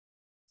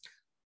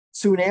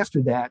 Soon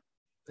after that,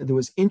 there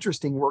was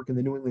interesting work in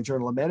the New England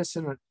Journal of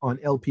Medicine on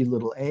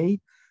Lp(a),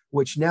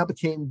 which now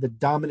became the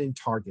dominant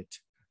target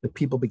that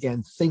people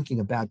began thinking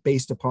about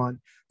based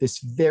upon this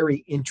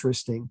very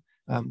interesting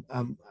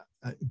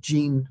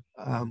gene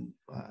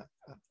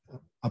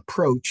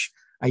approach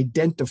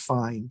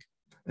identifying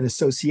an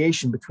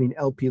association between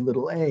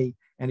Lp(a)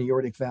 and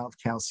aortic valve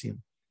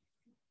calcium.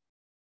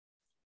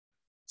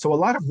 So a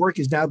lot of work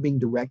is now being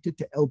directed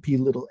to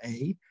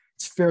Lp(a).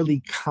 It's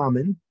fairly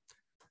common.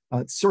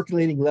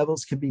 Circulating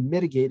levels can be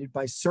mitigated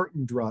by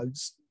certain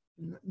drugs,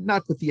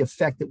 not with the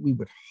effect that we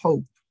would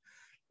hope.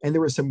 And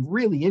there were some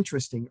really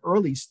interesting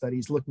early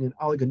studies looking at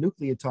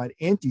oligonucleotide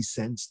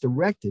antisense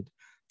directed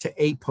to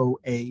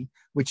ApoA,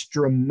 which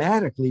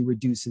dramatically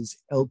reduces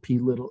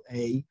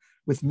Lp(a)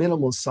 with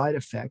minimal side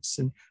effects.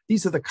 And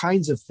these are the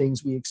kinds of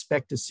things we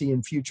expect to see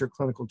in future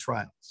clinical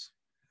trials.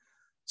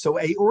 So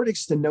aortic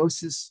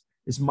stenosis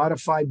is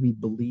modified, we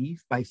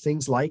believe, by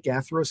things like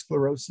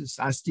atherosclerosis,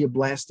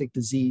 osteoblastic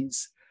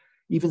disease.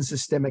 Even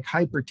systemic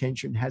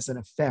hypertension has an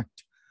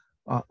effect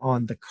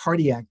on the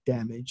cardiac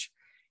damage.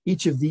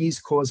 Each of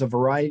these cause a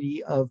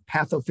variety of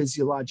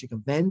pathophysiologic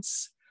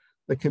events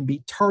that can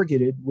be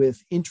targeted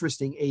with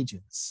interesting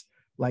agents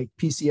like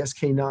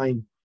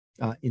PCSK9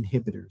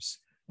 inhibitors.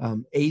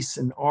 ACE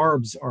and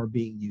ARBs are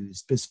being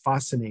used,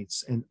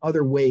 bisphosphonates, and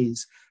other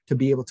ways to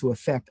be able to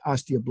affect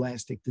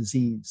osteoblastic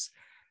disease.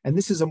 And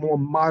this is a more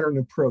modern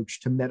approach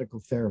to medical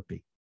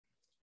therapy.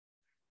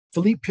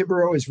 Philippe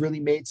Pibereau has really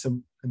made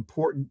some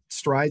important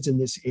strides in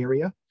this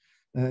area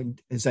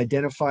and has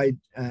identified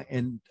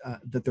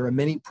that there are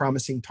many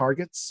promising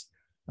targets,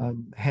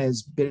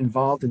 has been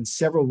involved in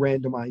several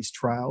randomized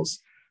trials,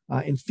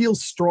 and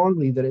feels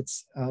strongly that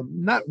it's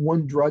not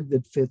one drug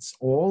that fits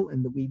all,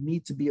 and that we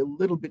need to be a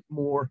little bit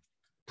more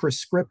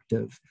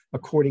prescriptive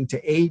according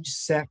to age,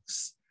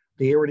 sex,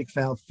 the aortic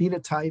valve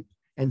phenotype,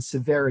 and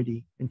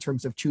severity in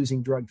terms of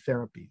choosing drug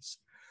therapies.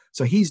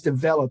 So he's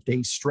developed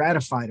a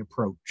stratified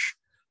approach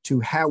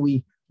to how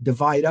we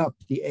divide up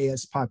the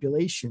AS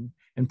population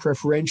and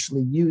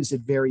preferentially use at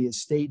various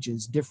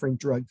stages different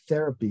drug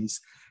therapies.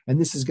 And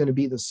this is going to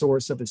be the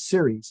source of a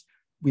series,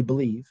 we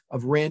believe,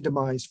 of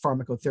randomized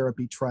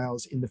pharmacotherapy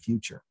trials in the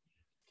future.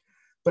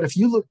 But if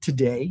you look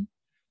today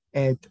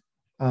at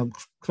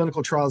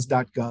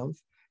clinicaltrials.gov,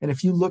 and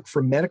if you look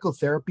for medical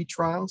therapy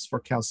trials for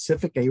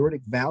calcific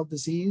aortic valve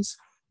disease,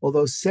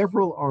 although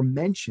several are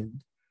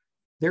mentioned,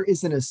 there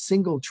isn't a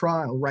single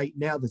trial right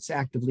now that's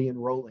actively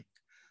enrolling.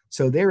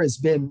 So there has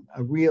been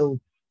a real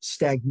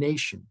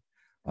stagnation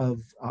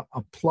of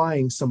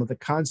applying some of the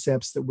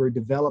concepts that we're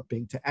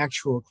developing to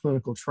actual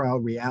clinical trial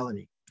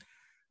reality.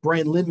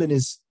 Brian Lindman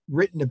has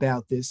written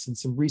about this in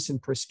some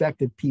recent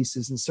perspective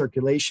pieces in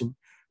Circulation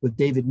with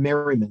David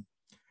Merriman,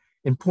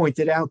 and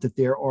pointed out that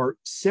there are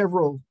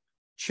several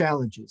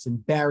challenges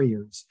and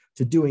barriers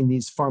to doing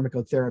these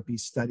pharmacotherapy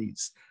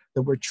studies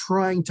that we're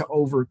trying to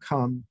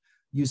overcome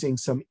using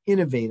some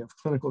innovative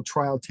clinical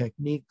trial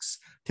techniques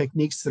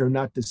that are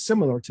not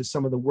dissimilar to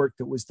some of the work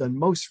that was done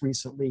most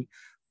recently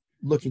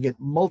looking at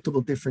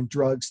multiple different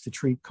drugs to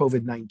treat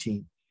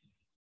COVID-19.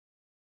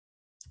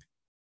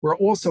 We're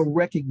also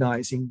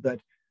recognizing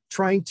that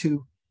trying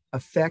to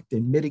affect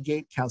and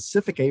mitigate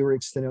calcific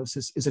aortic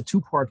stenosis is a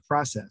two-part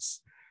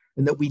process,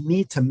 and that we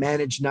need to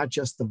manage not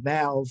just the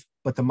valve,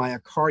 but the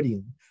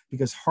myocardium,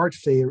 because heart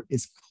failure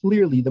is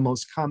clearly the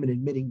most common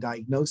admitting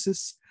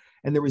diagnosis,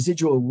 and the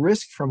residual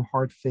risk from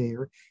heart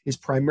failure is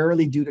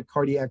primarily due to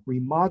cardiac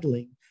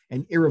remodeling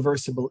and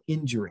irreversible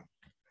injury.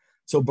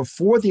 So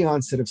before the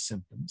onset of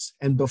symptoms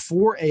and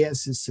before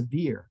AS is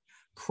severe,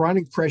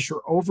 chronic pressure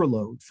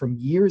overload from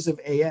years of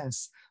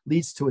AS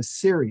leads to a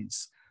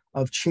series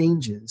of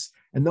changes,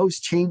 and those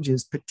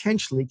changes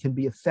potentially can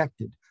be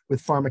affected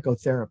with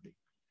pharmacotherapy.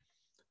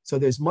 So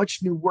there's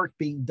much new work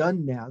being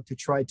done now to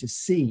try to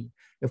see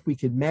if we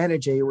could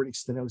manage aortic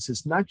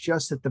stenosis, not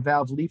just at the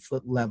valve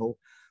leaflet level,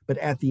 but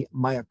at the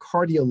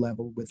myocardial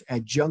level with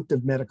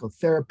adjunctive medical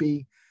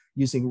therapy,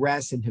 using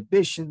RAS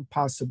inhibition,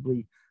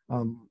 possibly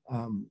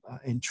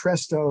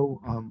Entresto,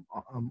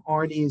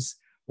 ARNIs,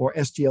 or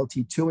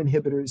SGLT2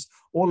 inhibitors.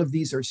 All of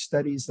these are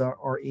studies that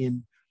are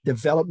in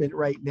development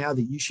right now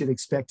that you should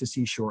expect to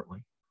see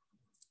shortly.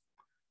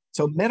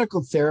 So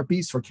medical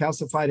therapies for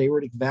calcified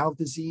aortic valve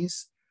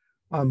disease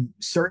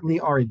certainly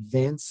are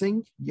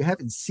advancing. You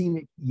haven't seen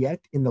it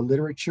yet in the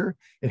literature.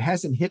 It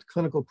hasn't hit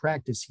clinical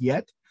practice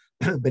yet,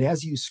 but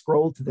as you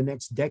scroll to the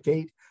next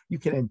decade, you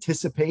can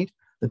anticipate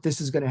that this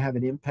is going to have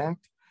an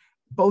impact,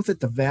 both at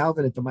the valve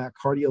and at the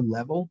myocardial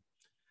level,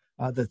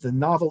 that the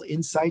novel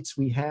insights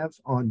we have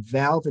on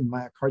valve and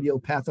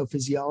myocardial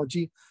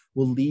pathophysiology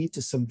will lead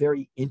to some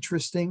very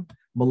interesting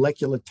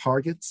molecular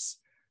targets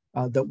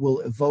that will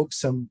evoke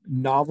some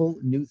novel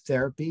new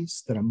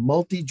therapies, that a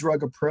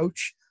multi-drug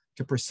approach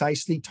to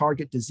precisely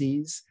target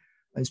disease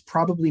is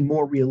probably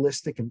more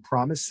realistic and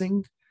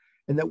promising,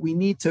 and that we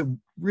need to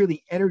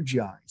really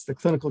energize the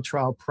clinical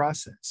trial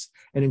process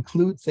and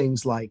include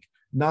things like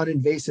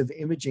non-invasive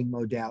imaging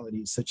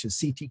modalities such as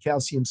CT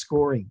calcium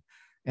scoring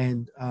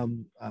and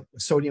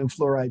sodium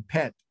fluoride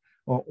PET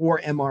or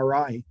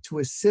MRI to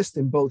assist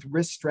in both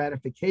risk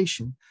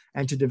stratification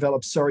and to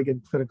develop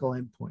surrogate clinical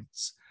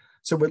endpoints.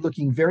 So we're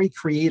looking very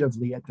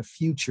creatively at the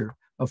future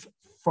of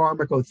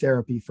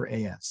pharmacotherapy for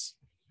AS.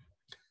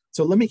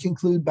 So let me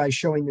conclude by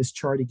showing this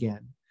chart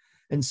again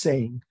and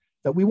saying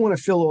that we want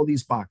to fill all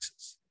these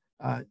boxes.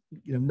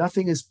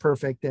 Nothing is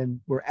perfect,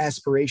 and we're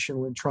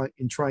aspirational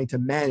in trying to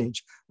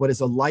manage what is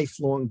a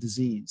lifelong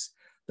disease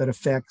that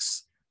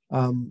affects,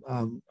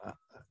 in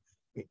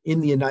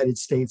the United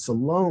States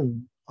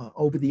alone,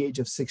 over the age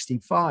of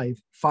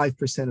 65,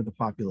 5% of the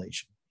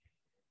population.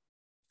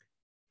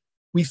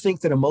 We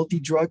think that a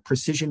multi-drug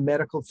precision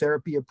medical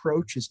therapy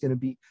approach is going to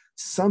be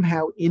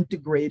somehow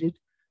integrated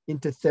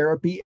into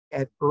therapy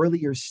at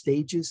earlier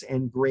stages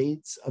and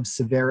grades of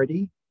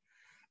severity,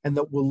 and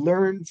that we'll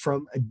learn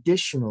from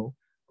additional,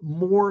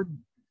 more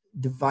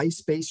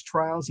device-based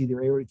trials,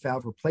 either aortic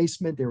valve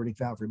replacement, aortic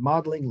valve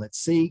remodeling, let's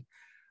see,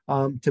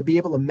 to be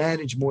able to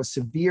manage more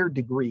severe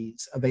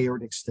degrees of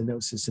aortic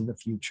stenosis in the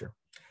future.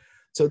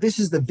 So this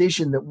is the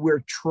vision that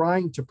we're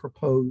trying to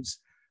propose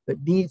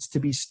that needs to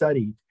be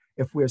studied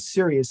if we're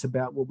serious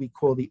about what we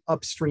call the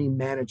upstream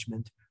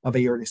management of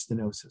aortic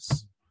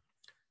stenosis.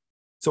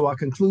 So I'll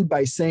conclude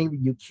by saying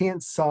that you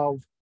can't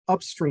solve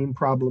upstream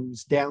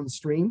problems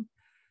downstream.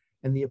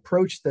 And the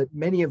approach that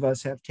many of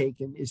us have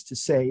taken is to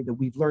say that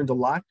we've learned a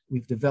lot,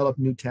 we've developed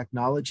new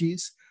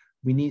technologies,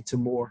 we need to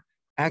more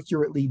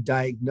accurately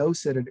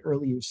diagnose at an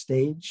earlier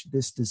stage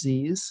this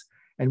disease,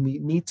 and we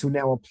need to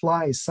now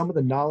apply some of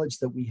the knowledge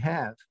that we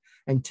have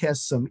and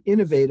test some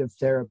innovative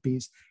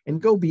therapies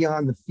and go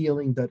beyond the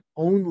feeling that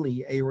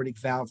only aortic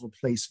valve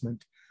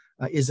replacement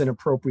is an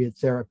appropriate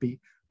therapy.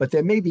 But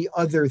there may be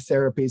other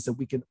therapies that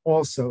we can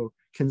also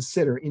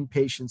consider in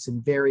patients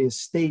in various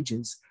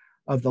stages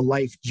of the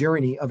life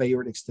journey of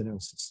aortic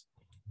stenosis.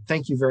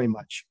 Thank you very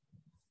much.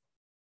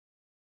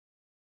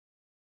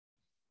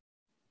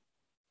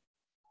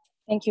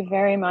 Thank you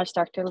very much,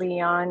 Dr.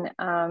 Leon,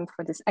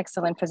 for this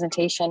excellent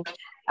presentation.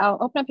 I'll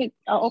open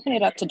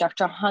it up to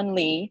Dr.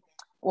 Hunley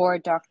or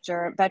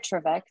Dr.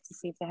 Vetrovec to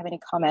see if they have any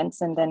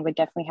comments, and then we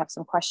definitely have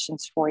some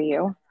questions for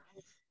you.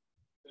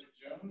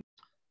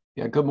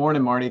 Yeah, good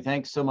morning, Marty.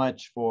 Thanks so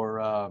much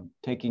for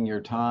taking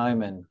your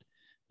time and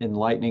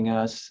enlightening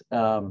us.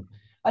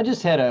 I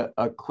just had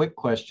a quick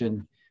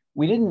question.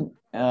 We didn't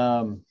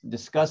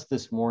discuss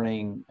this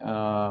morning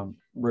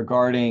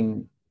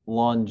regarding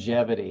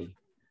longevity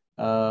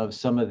of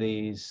some of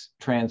these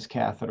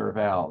transcatheter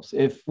valves.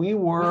 If we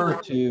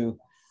were to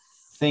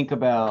think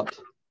about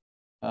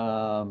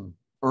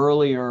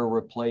earlier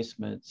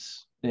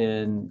replacements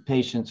in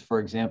patients, for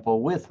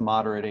example, with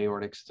moderate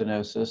aortic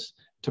stenosis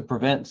to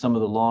prevent some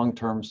of the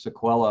long-term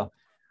sequelae,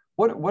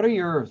 what are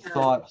your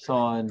thoughts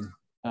on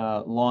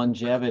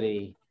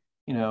longevity?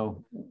 You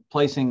know,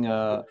 placing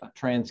a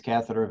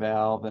transcatheter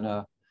valve in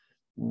a,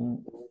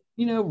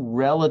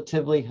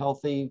 relatively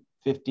healthy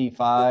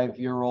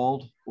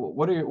 55-year-old.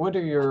 What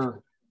are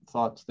your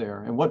thoughts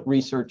there, and what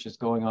research is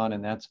going on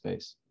in that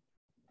space?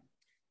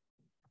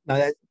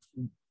 Now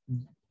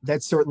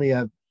that's certainly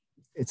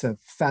it's a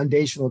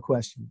foundational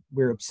question.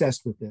 We're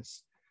obsessed with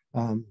this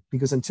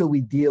because until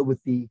we deal with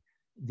the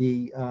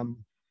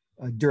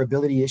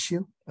durability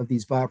issue of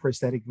these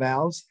bioprosthetic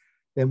valves,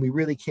 then we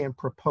really can't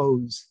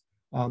propose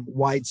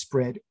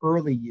widespread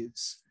early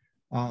use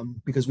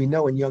because we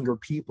know in younger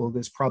people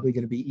there's probably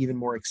going to be even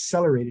more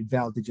accelerated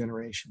valve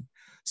degeneration.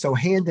 So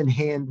hand in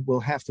hand will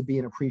have to be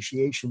an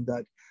appreciation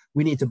that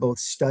we need to both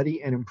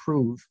study and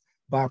improve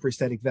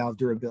bioprosthetic valve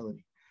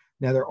durability.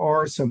 Now, there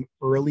are some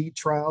early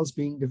trials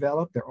being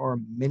developed. There are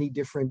many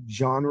different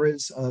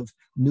genres of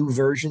new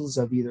versions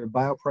of either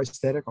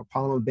bioprosthetic or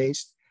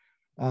polymer-based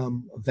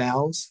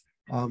valves.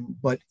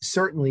 But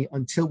certainly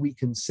until we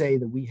can say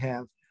that we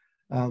have,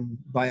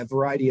 by a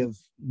variety of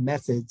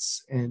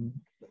methods and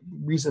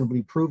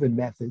reasonably proven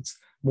methods,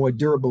 more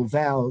durable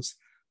valves,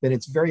 then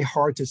it's very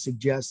hard to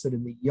suggest that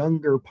in the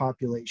younger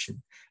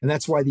population, and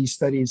that's why these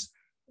studies,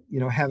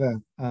 have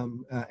a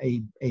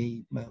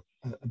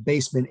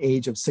basement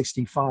age of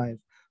 65,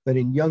 but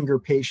in younger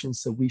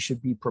patients that we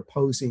should be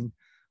proposing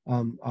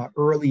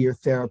earlier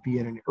therapy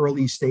in an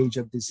early stage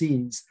of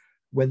disease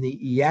when the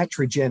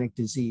iatrogenic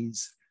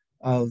disease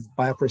of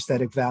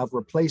bioprosthetic valve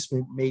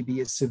replacement may be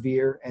as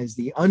severe as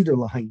the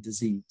underlying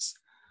disease.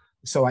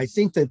 So I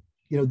think that,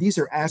 these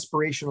are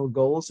aspirational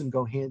goals and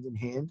go hand in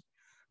hand.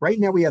 Right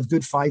now we have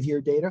good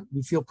 5-year data.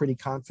 We feel pretty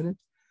confident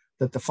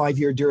that the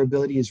 5-year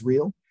durability is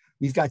real.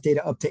 We've got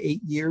data up to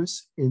 8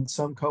 years in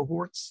some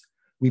cohorts.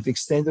 We've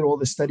extended all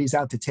the studies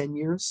out to 10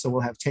 years. So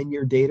we'll have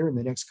 10-year data in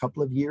the next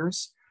couple of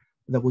years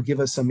that will give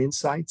us some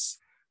insights.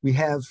 We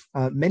have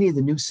many of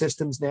the new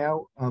systems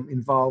now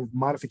involve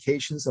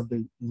modifications of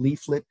the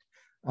leaflet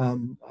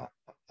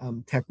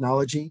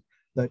technology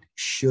that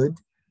should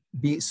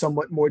be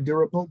somewhat more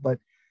durable. But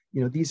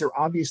these are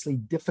obviously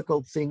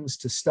difficult things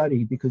to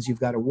study because you've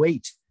got to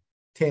wait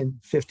 10,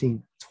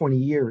 15, 20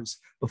 years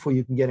before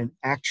you can get an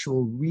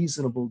actual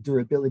reasonable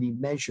durability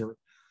measure.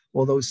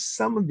 Although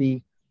some of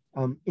the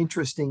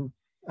interesting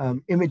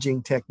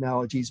imaging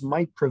technologies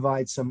might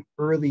provide some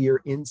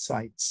earlier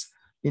insights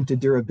into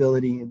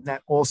durability, and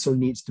that also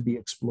needs to be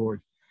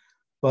explored.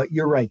 But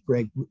you're right,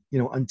 Greg,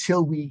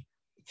 until we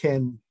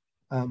can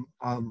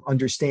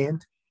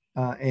understand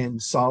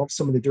and solve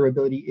some of the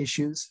durability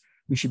issues,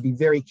 we should be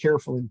very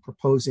careful in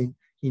proposing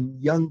in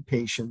young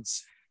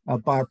patients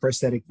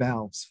bioprosthetic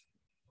valves.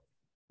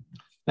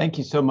 Thank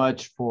you so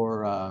much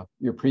for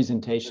your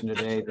presentation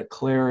today, the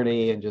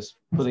clarity, and just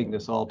putting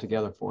this all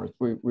together for us.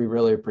 We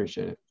really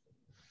appreciate it.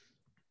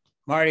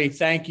 Marty,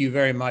 thank you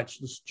very much.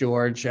 This is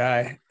George.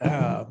 I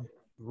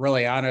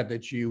really honored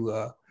that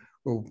you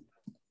were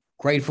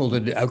grateful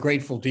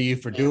to you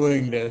for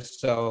doing this.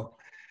 So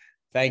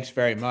thanks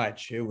very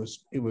much. It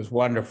was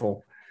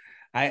wonderful.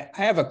 I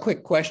have a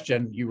quick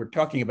question. You were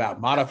talking about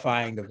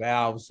modifying the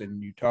valves,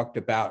 and you talked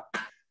about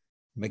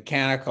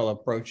mechanical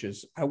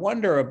approaches. I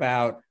wonder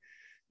about,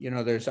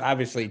 there's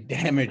obviously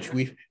damage.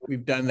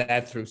 We've done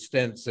that through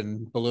stents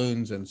and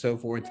balloons and so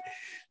forth.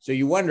 So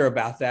you wonder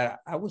about that.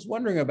 I was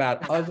wondering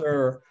about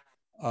other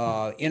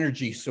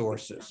energy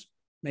sources,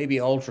 maybe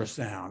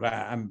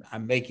ultrasound.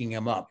 I'm making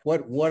them up.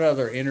 What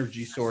other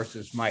energy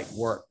sources might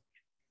work?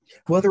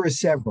 Well, there are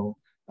several,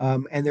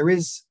 and there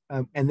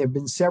have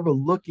been several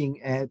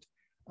looking at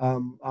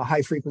a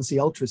high frequency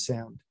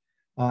ultrasound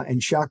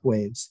and shock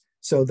waves.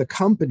 So the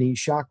company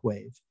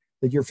Shockwave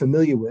that you're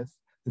familiar with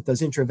that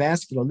does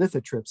intravascular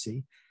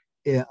lithotripsy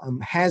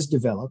has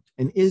developed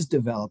and is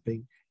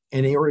developing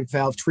an aortic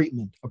valve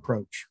treatment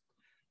approach.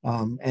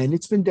 And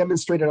it's been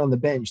demonstrated on the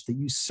bench that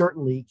you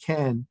certainly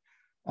can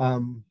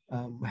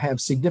have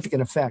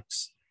significant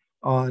effects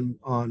on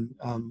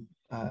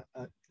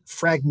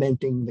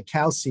fragmenting the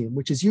calcium,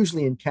 which is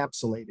usually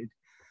encapsulated,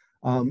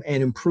 and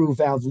improve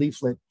valve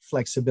leaflet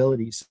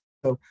flexibility.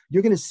 So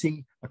you're going to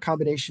see a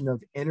combination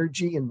of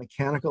energy and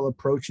mechanical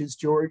approaches,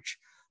 George,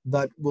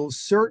 that will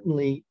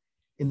certainly,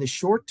 in the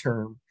short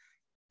term,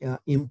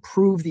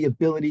 improve the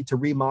ability to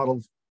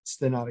remodel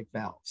stenotic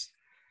valves.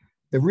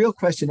 The real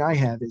question I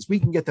have is we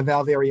can get the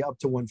valve area up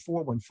to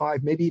 1.4,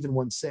 1.5, maybe even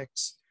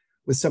 1.6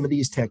 with some of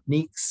these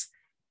techniques.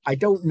 I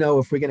don't know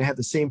if we're going to have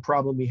the same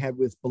problem we had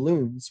with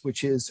balloons,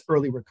 which is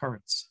early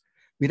recurrence.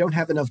 We don't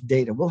have enough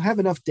data. We'll have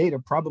enough data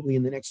probably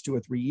in the next 2 or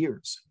 3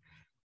 years.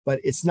 But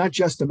it's not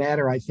just a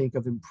matter, I think,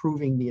 of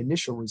improving the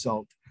initial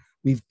result.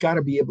 We've got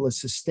to be able to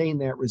sustain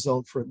that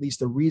result for at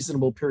least a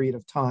reasonable period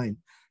of time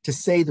to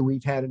say that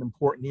we've had an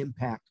important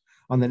impact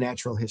on the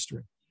natural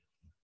history.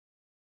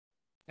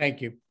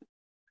 Thank you.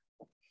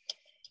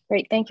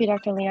 Great. Thank you,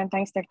 Dr. Leon.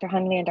 Thanks, Dr.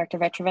 Hundley and Dr.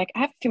 Vetrovec. I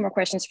have a few more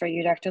questions for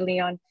you, Dr.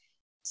 Leon.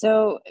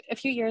 So a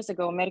few years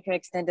ago, Medicare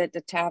extended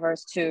the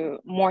TAVRs to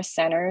more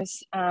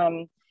centers.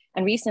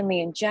 And recently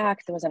in JACC,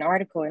 there was an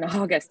article in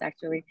August,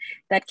 actually,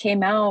 that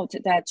came out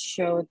that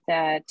showed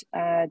that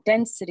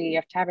density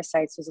of TAVR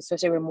sites was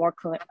associated with more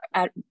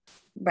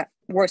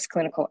worse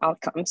clinical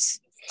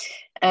outcomes.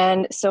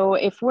 And so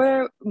if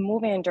we're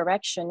moving in a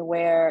direction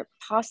where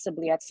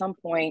possibly at some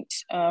point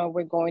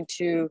we're going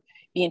to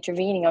be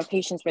intervening on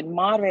patients with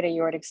moderate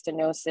aortic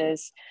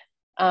stenosis,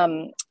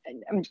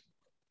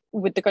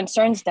 with the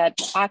concerns that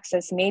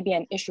access may be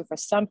an issue for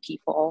some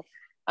people,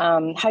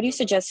 how do you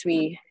suggest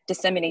we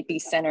disseminate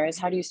these centers?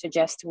 How do you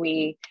suggest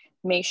we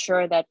make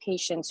sure that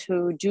patients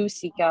who do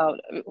seek out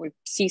or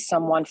see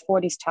someone for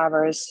these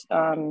TAVRs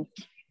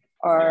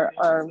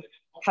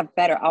have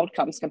better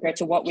outcomes compared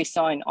to what we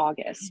saw in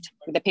August,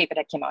 with the paper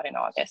that came out in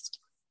August?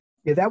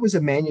 Yeah, that was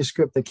a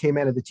manuscript that came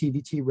out of the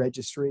TVT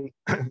registry,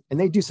 and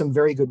they do some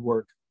very good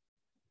work.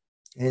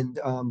 And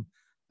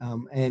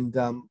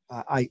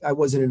I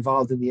wasn't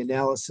involved in the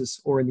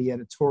analysis or in the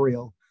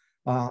editorial.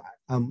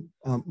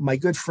 My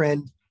good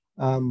friend,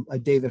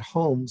 David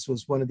Holmes,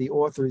 was one of the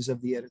authors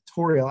of the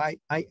editorial.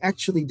 I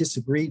actually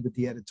disagreed with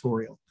the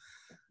editorial.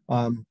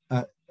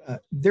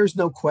 There's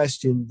no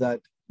question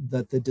that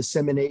the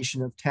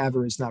dissemination of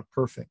TAVR is not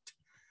perfect.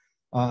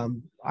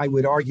 I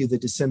would argue the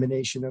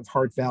dissemination of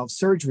heart valve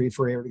surgery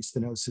for aortic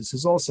stenosis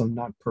is also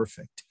not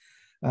perfect.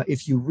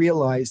 If you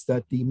realize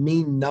that the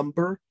mean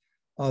number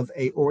of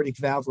aortic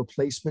valve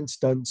replacements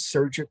done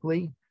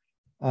surgically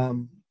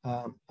in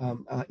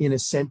a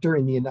center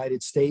in the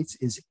United States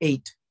is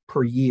 8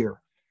 per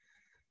year.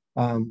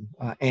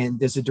 And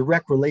there's a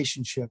direct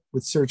relationship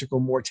with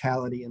surgical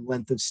mortality and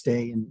length of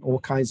stay and all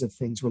kinds of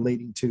things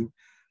relating to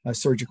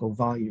surgical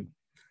volume.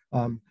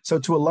 So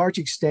to a large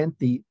extent,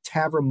 the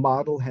TAVR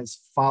model has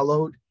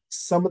followed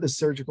some of the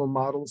surgical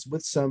models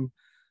with some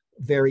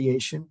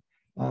variation.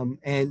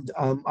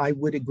 I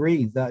would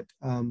agree that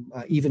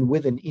even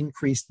with an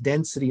increased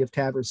density of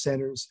TAVR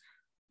centers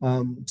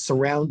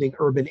surrounding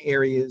urban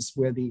areas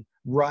where the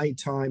ride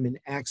time and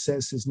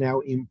access is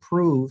now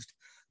improved,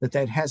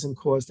 that hasn't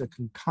caused a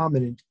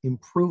concomitant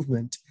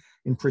improvement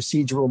in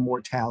procedural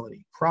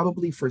mortality,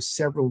 probably for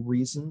several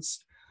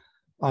reasons.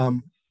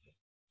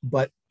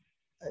 But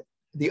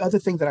the other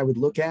thing that I would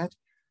look at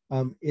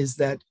is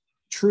that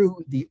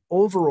true, the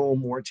overall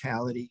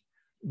mortality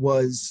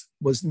was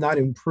not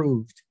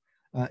improved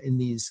in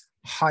these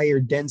higher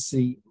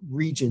density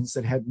regions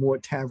that had more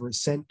TAVR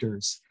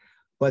centers,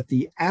 but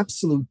the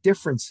absolute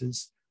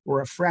differences were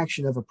a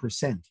fraction of a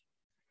percent.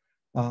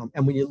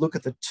 And when you look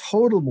at the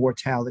total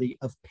mortality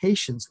of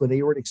patients with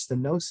aortic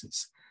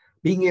stenosis,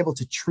 being able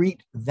to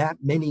treat that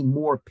many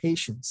more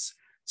patients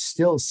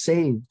still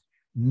saved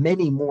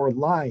many more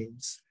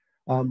lives.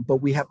 But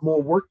we have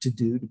more work to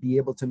do to be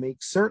able to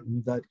make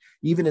certain that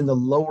even in the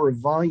lower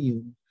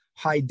volume,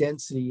 high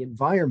density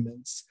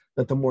environments,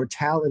 that the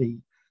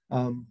mortality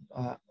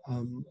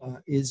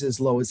is as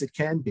low as it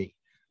can be.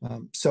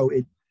 So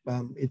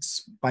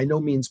it's by no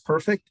means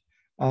perfect,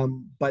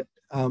 but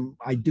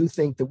I do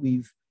think that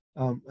we've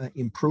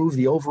improved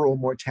the overall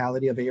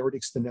mortality of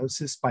aortic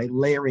stenosis by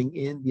layering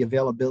in the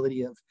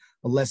availability of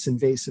a less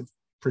invasive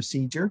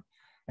procedure.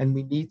 And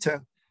we need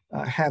to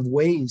have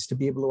ways to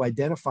be able to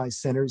identify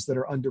centers that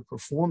are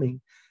underperforming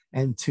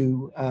and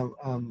to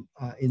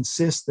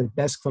insist that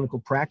best clinical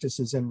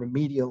practices and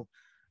remedial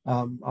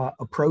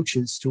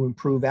approaches to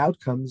improve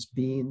outcomes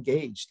be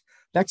engaged.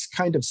 That's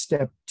kind of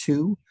step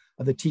 2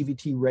 of the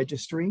TVT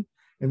registry.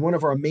 And one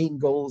of our main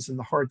goals in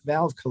the heart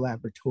valve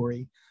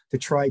collaboratory to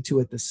try to,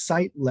 at the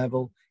site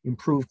level,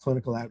 improve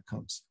clinical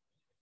outcomes.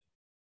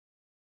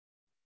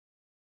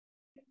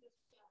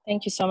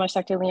 Thank you so much,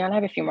 Dr. Leon. I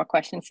have a few more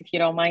questions, if you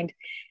don't mind.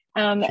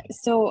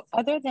 So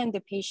other than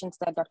the patients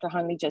that Dr.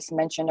 Hunley just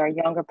mentioned, our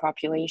younger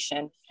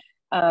population,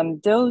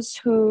 those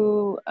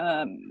who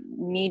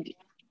need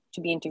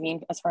to be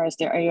intervened as far as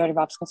their aortic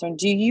valve is concerned,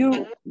 do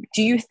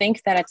you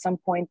think that at some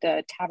point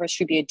the TAVR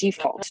should be a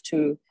default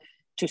to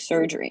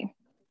surgery,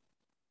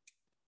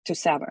 to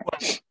SAVR?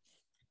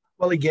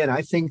 Well, again,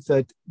 I think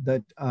that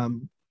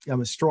I'm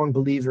a strong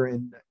believer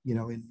in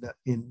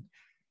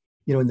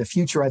in the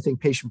future. I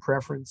think patient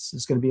preference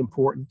is going to be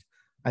important.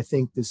 I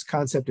think this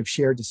concept of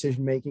shared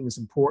decision making is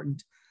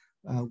important.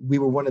 We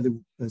were one of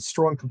the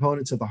strong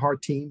components of the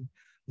heart team,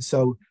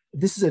 so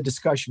this is a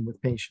discussion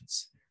with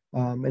patients,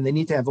 and they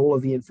need to have all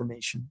of the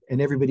information, and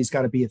everybody's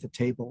got to be at the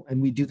table.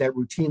 And we do that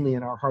routinely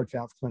in our heart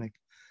valve clinic.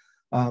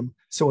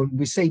 So when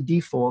we say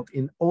default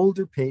in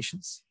older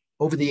patients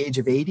over the age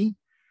of 80.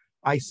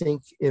 I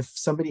think if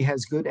somebody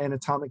has good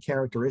anatomic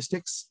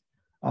characteristics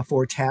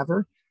for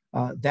TAVR,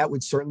 that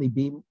would certainly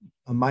be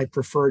my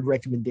preferred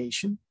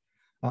recommendation.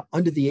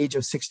 Under the age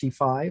of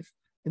 65,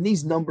 and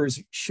these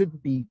numbers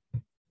shouldn't be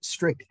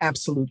strict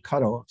absolute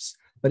cutoffs,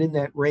 but in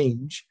that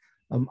range,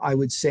 I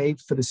would say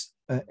for the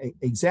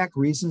exact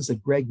reasons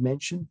that Greg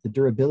mentioned, the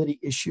durability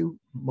issue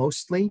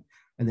mostly,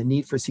 and the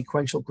need for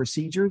sequential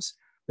procedures,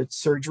 that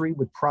surgery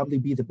would probably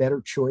be the better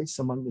choice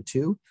among the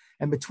two.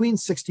 And between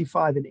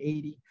 65 and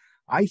 80,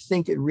 I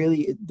think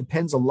it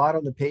depends a lot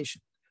on the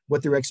patient,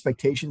 what their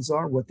expectations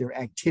are, what their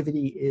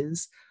activity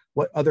is,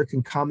 what other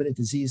concomitant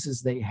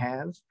diseases they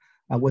have,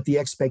 what the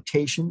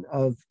expectation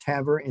of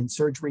TAVR and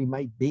surgery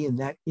might be in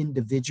that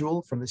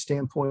individual from the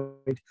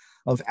standpoint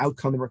of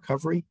outcome and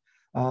recovery.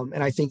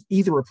 And I think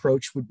either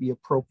approach would be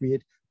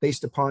appropriate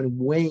based upon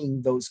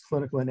weighing those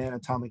clinical and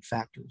anatomic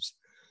factors.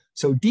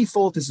 So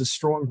default is a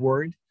strong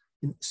word.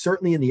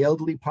 Certainly in the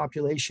elderly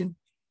population,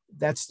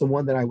 that's the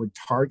one that I would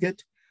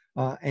target.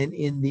 And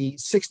in the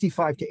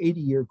 65 to 80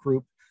 year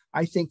group,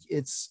 I think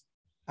it's,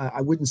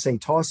 I wouldn't say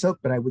toss up,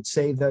 but I would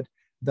say that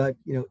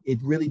it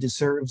really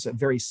deserves a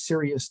very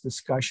serious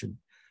discussion.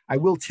 I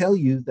will tell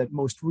you that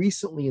most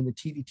recently in the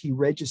TVT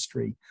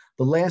registry,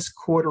 the last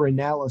quarter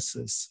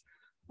analysis,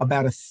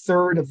 about a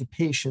third of the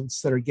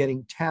patients that are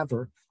getting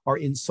TAVR are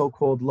in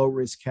so-called low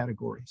risk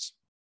categories,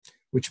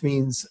 which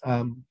means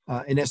an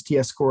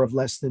STS score of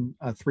less than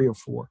 3 or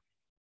 4.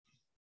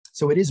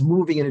 So it is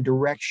moving in a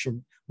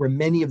direction where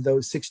many of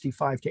those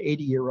 65 to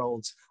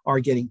 80-year-olds are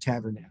getting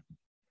TAVR now.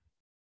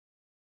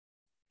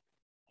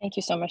 Thank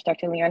you so much,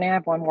 Dr. Leon. I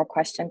have one more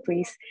question,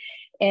 please.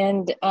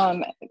 And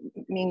I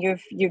mean,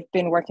 you've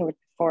been working with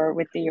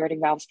the aortic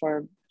valves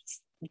for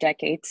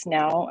decades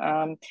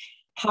now.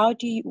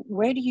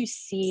 Where do you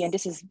see, and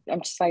this is,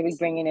 I'm slightly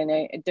bringing in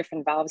a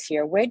different valves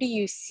here, where do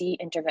you see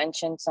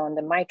interventions on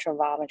the mitral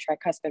valve and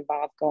tricuspid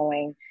valve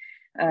going?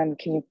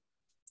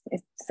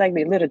 It's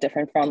slightly a little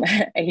different from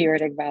a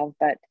aortic valve,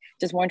 but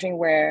just wondering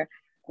where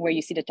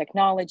you see the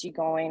technology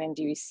going, and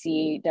do you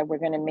see that we're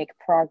going to make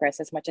progress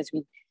as much as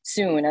we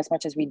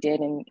did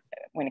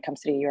when it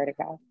comes to the aortic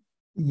valve?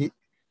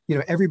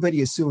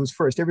 Everybody assumes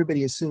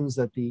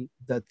that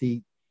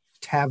the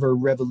TAVR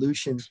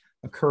revolution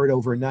occurred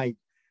overnight.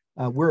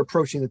 We're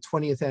approaching the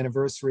 20th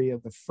anniversary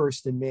of the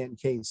first in-man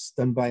case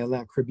done by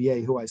Alain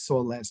Cribier, who I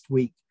saw last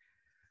week.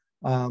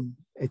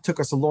 It took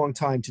us a long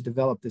time to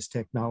develop this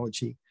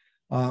technology.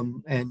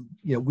 And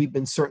we've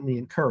been certainly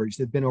encouraged.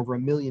 There have been over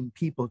 1 million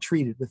people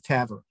treated with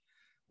TAVR,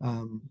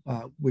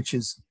 which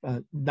is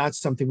not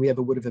something we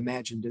ever would have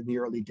imagined in the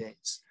early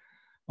days.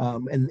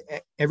 And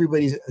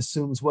everybody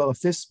assumes, well, if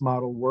this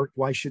model worked,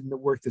 why shouldn't it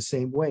work the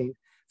same way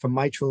for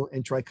mitral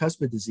and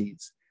tricuspid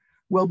disease?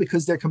 Well,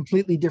 because they're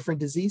completely different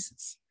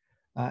diseases.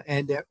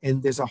 And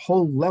there's a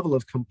whole level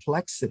of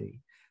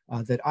complexity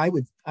that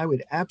I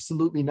would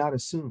absolutely not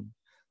assume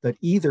that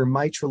either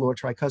mitral or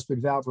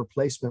tricuspid valve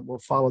replacement will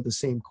follow the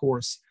same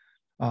course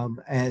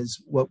as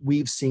what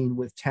we've seen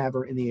with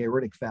TAVR in the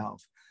aortic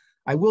valve.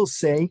 I will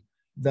say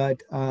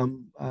that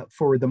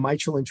for the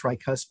mitral and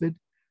tricuspid,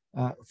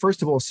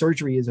 first of all,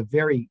 surgery is a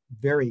very,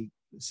 very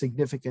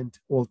significant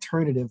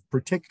alternative,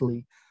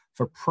 particularly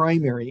for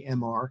primary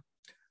MR.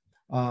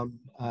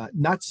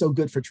 Not so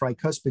good for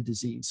tricuspid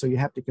disease, so you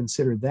have to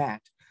consider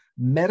that.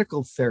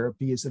 Medical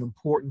therapy is an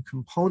important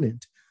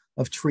component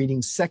of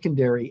treating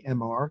secondary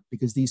MR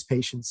because these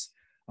patients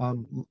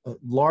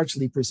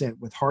largely present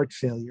with heart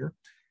failure,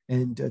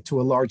 and to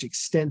a large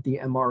extent, the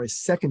MR is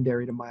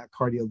secondary to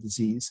myocardial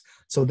disease,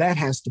 so that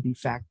has to be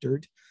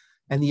factored.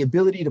 And the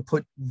ability to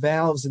put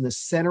valves in the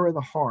center of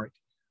the heart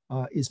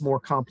is more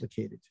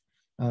complicated.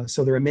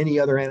 So there are many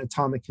other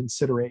anatomic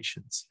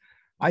considerations.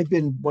 I've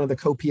been one of the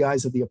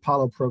co-PIs of the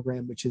Apollo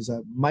program, which is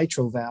a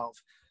mitral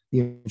valve, the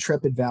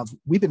Intrepid valve.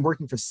 We've been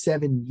working for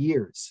 7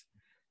 years,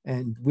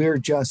 and we're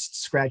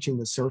just scratching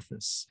the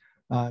surface.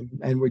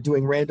 And we're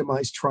doing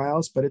randomized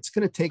trials, but it's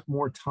going to take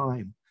more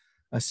time,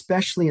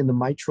 especially in the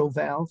mitral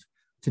valve,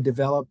 to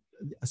develop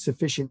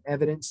sufficient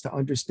evidence to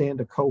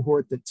understand a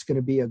cohort that's going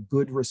to be a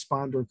good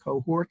responder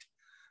cohort.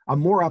 I'm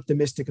more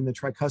optimistic in the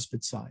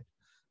tricuspid side.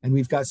 And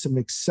we've got some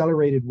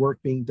accelerated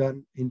work being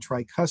done in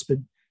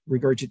tricuspid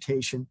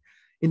regurgitation,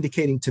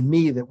 indicating to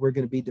me that we're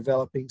going to be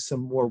developing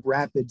some more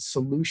rapid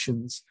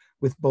solutions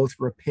with both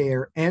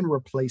repair and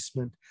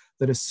replacement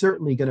that are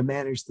certainly going to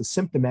manage the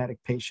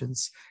symptomatic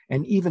patients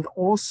and even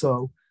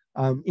also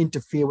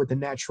interfere with the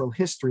natural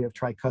history of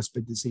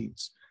tricuspid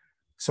disease.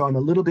 So I'm a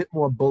little bit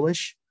more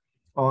bullish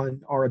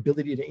on our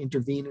ability to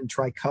intervene in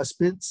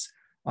tricuspids.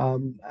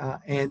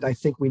 And I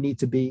think we need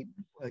to be,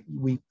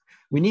 we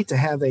need to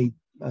have a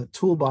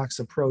toolbox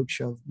approach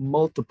of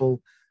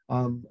multiple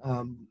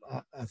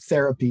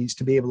therapies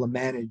to be able to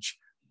manage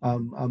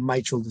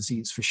mitral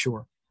disease for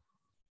sure.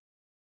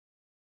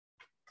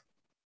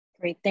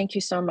 Great, thank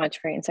you so much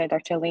for your insight,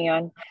 Dr.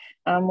 Leon.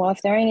 Well,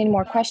 if there are any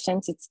more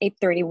questions, it's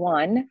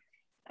 8:31.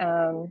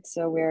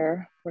 So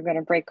we're going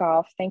to break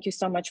off. Thank you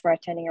so much for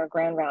attending our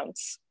grand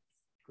rounds.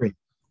 Great.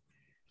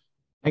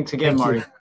 Thanks again, Marty.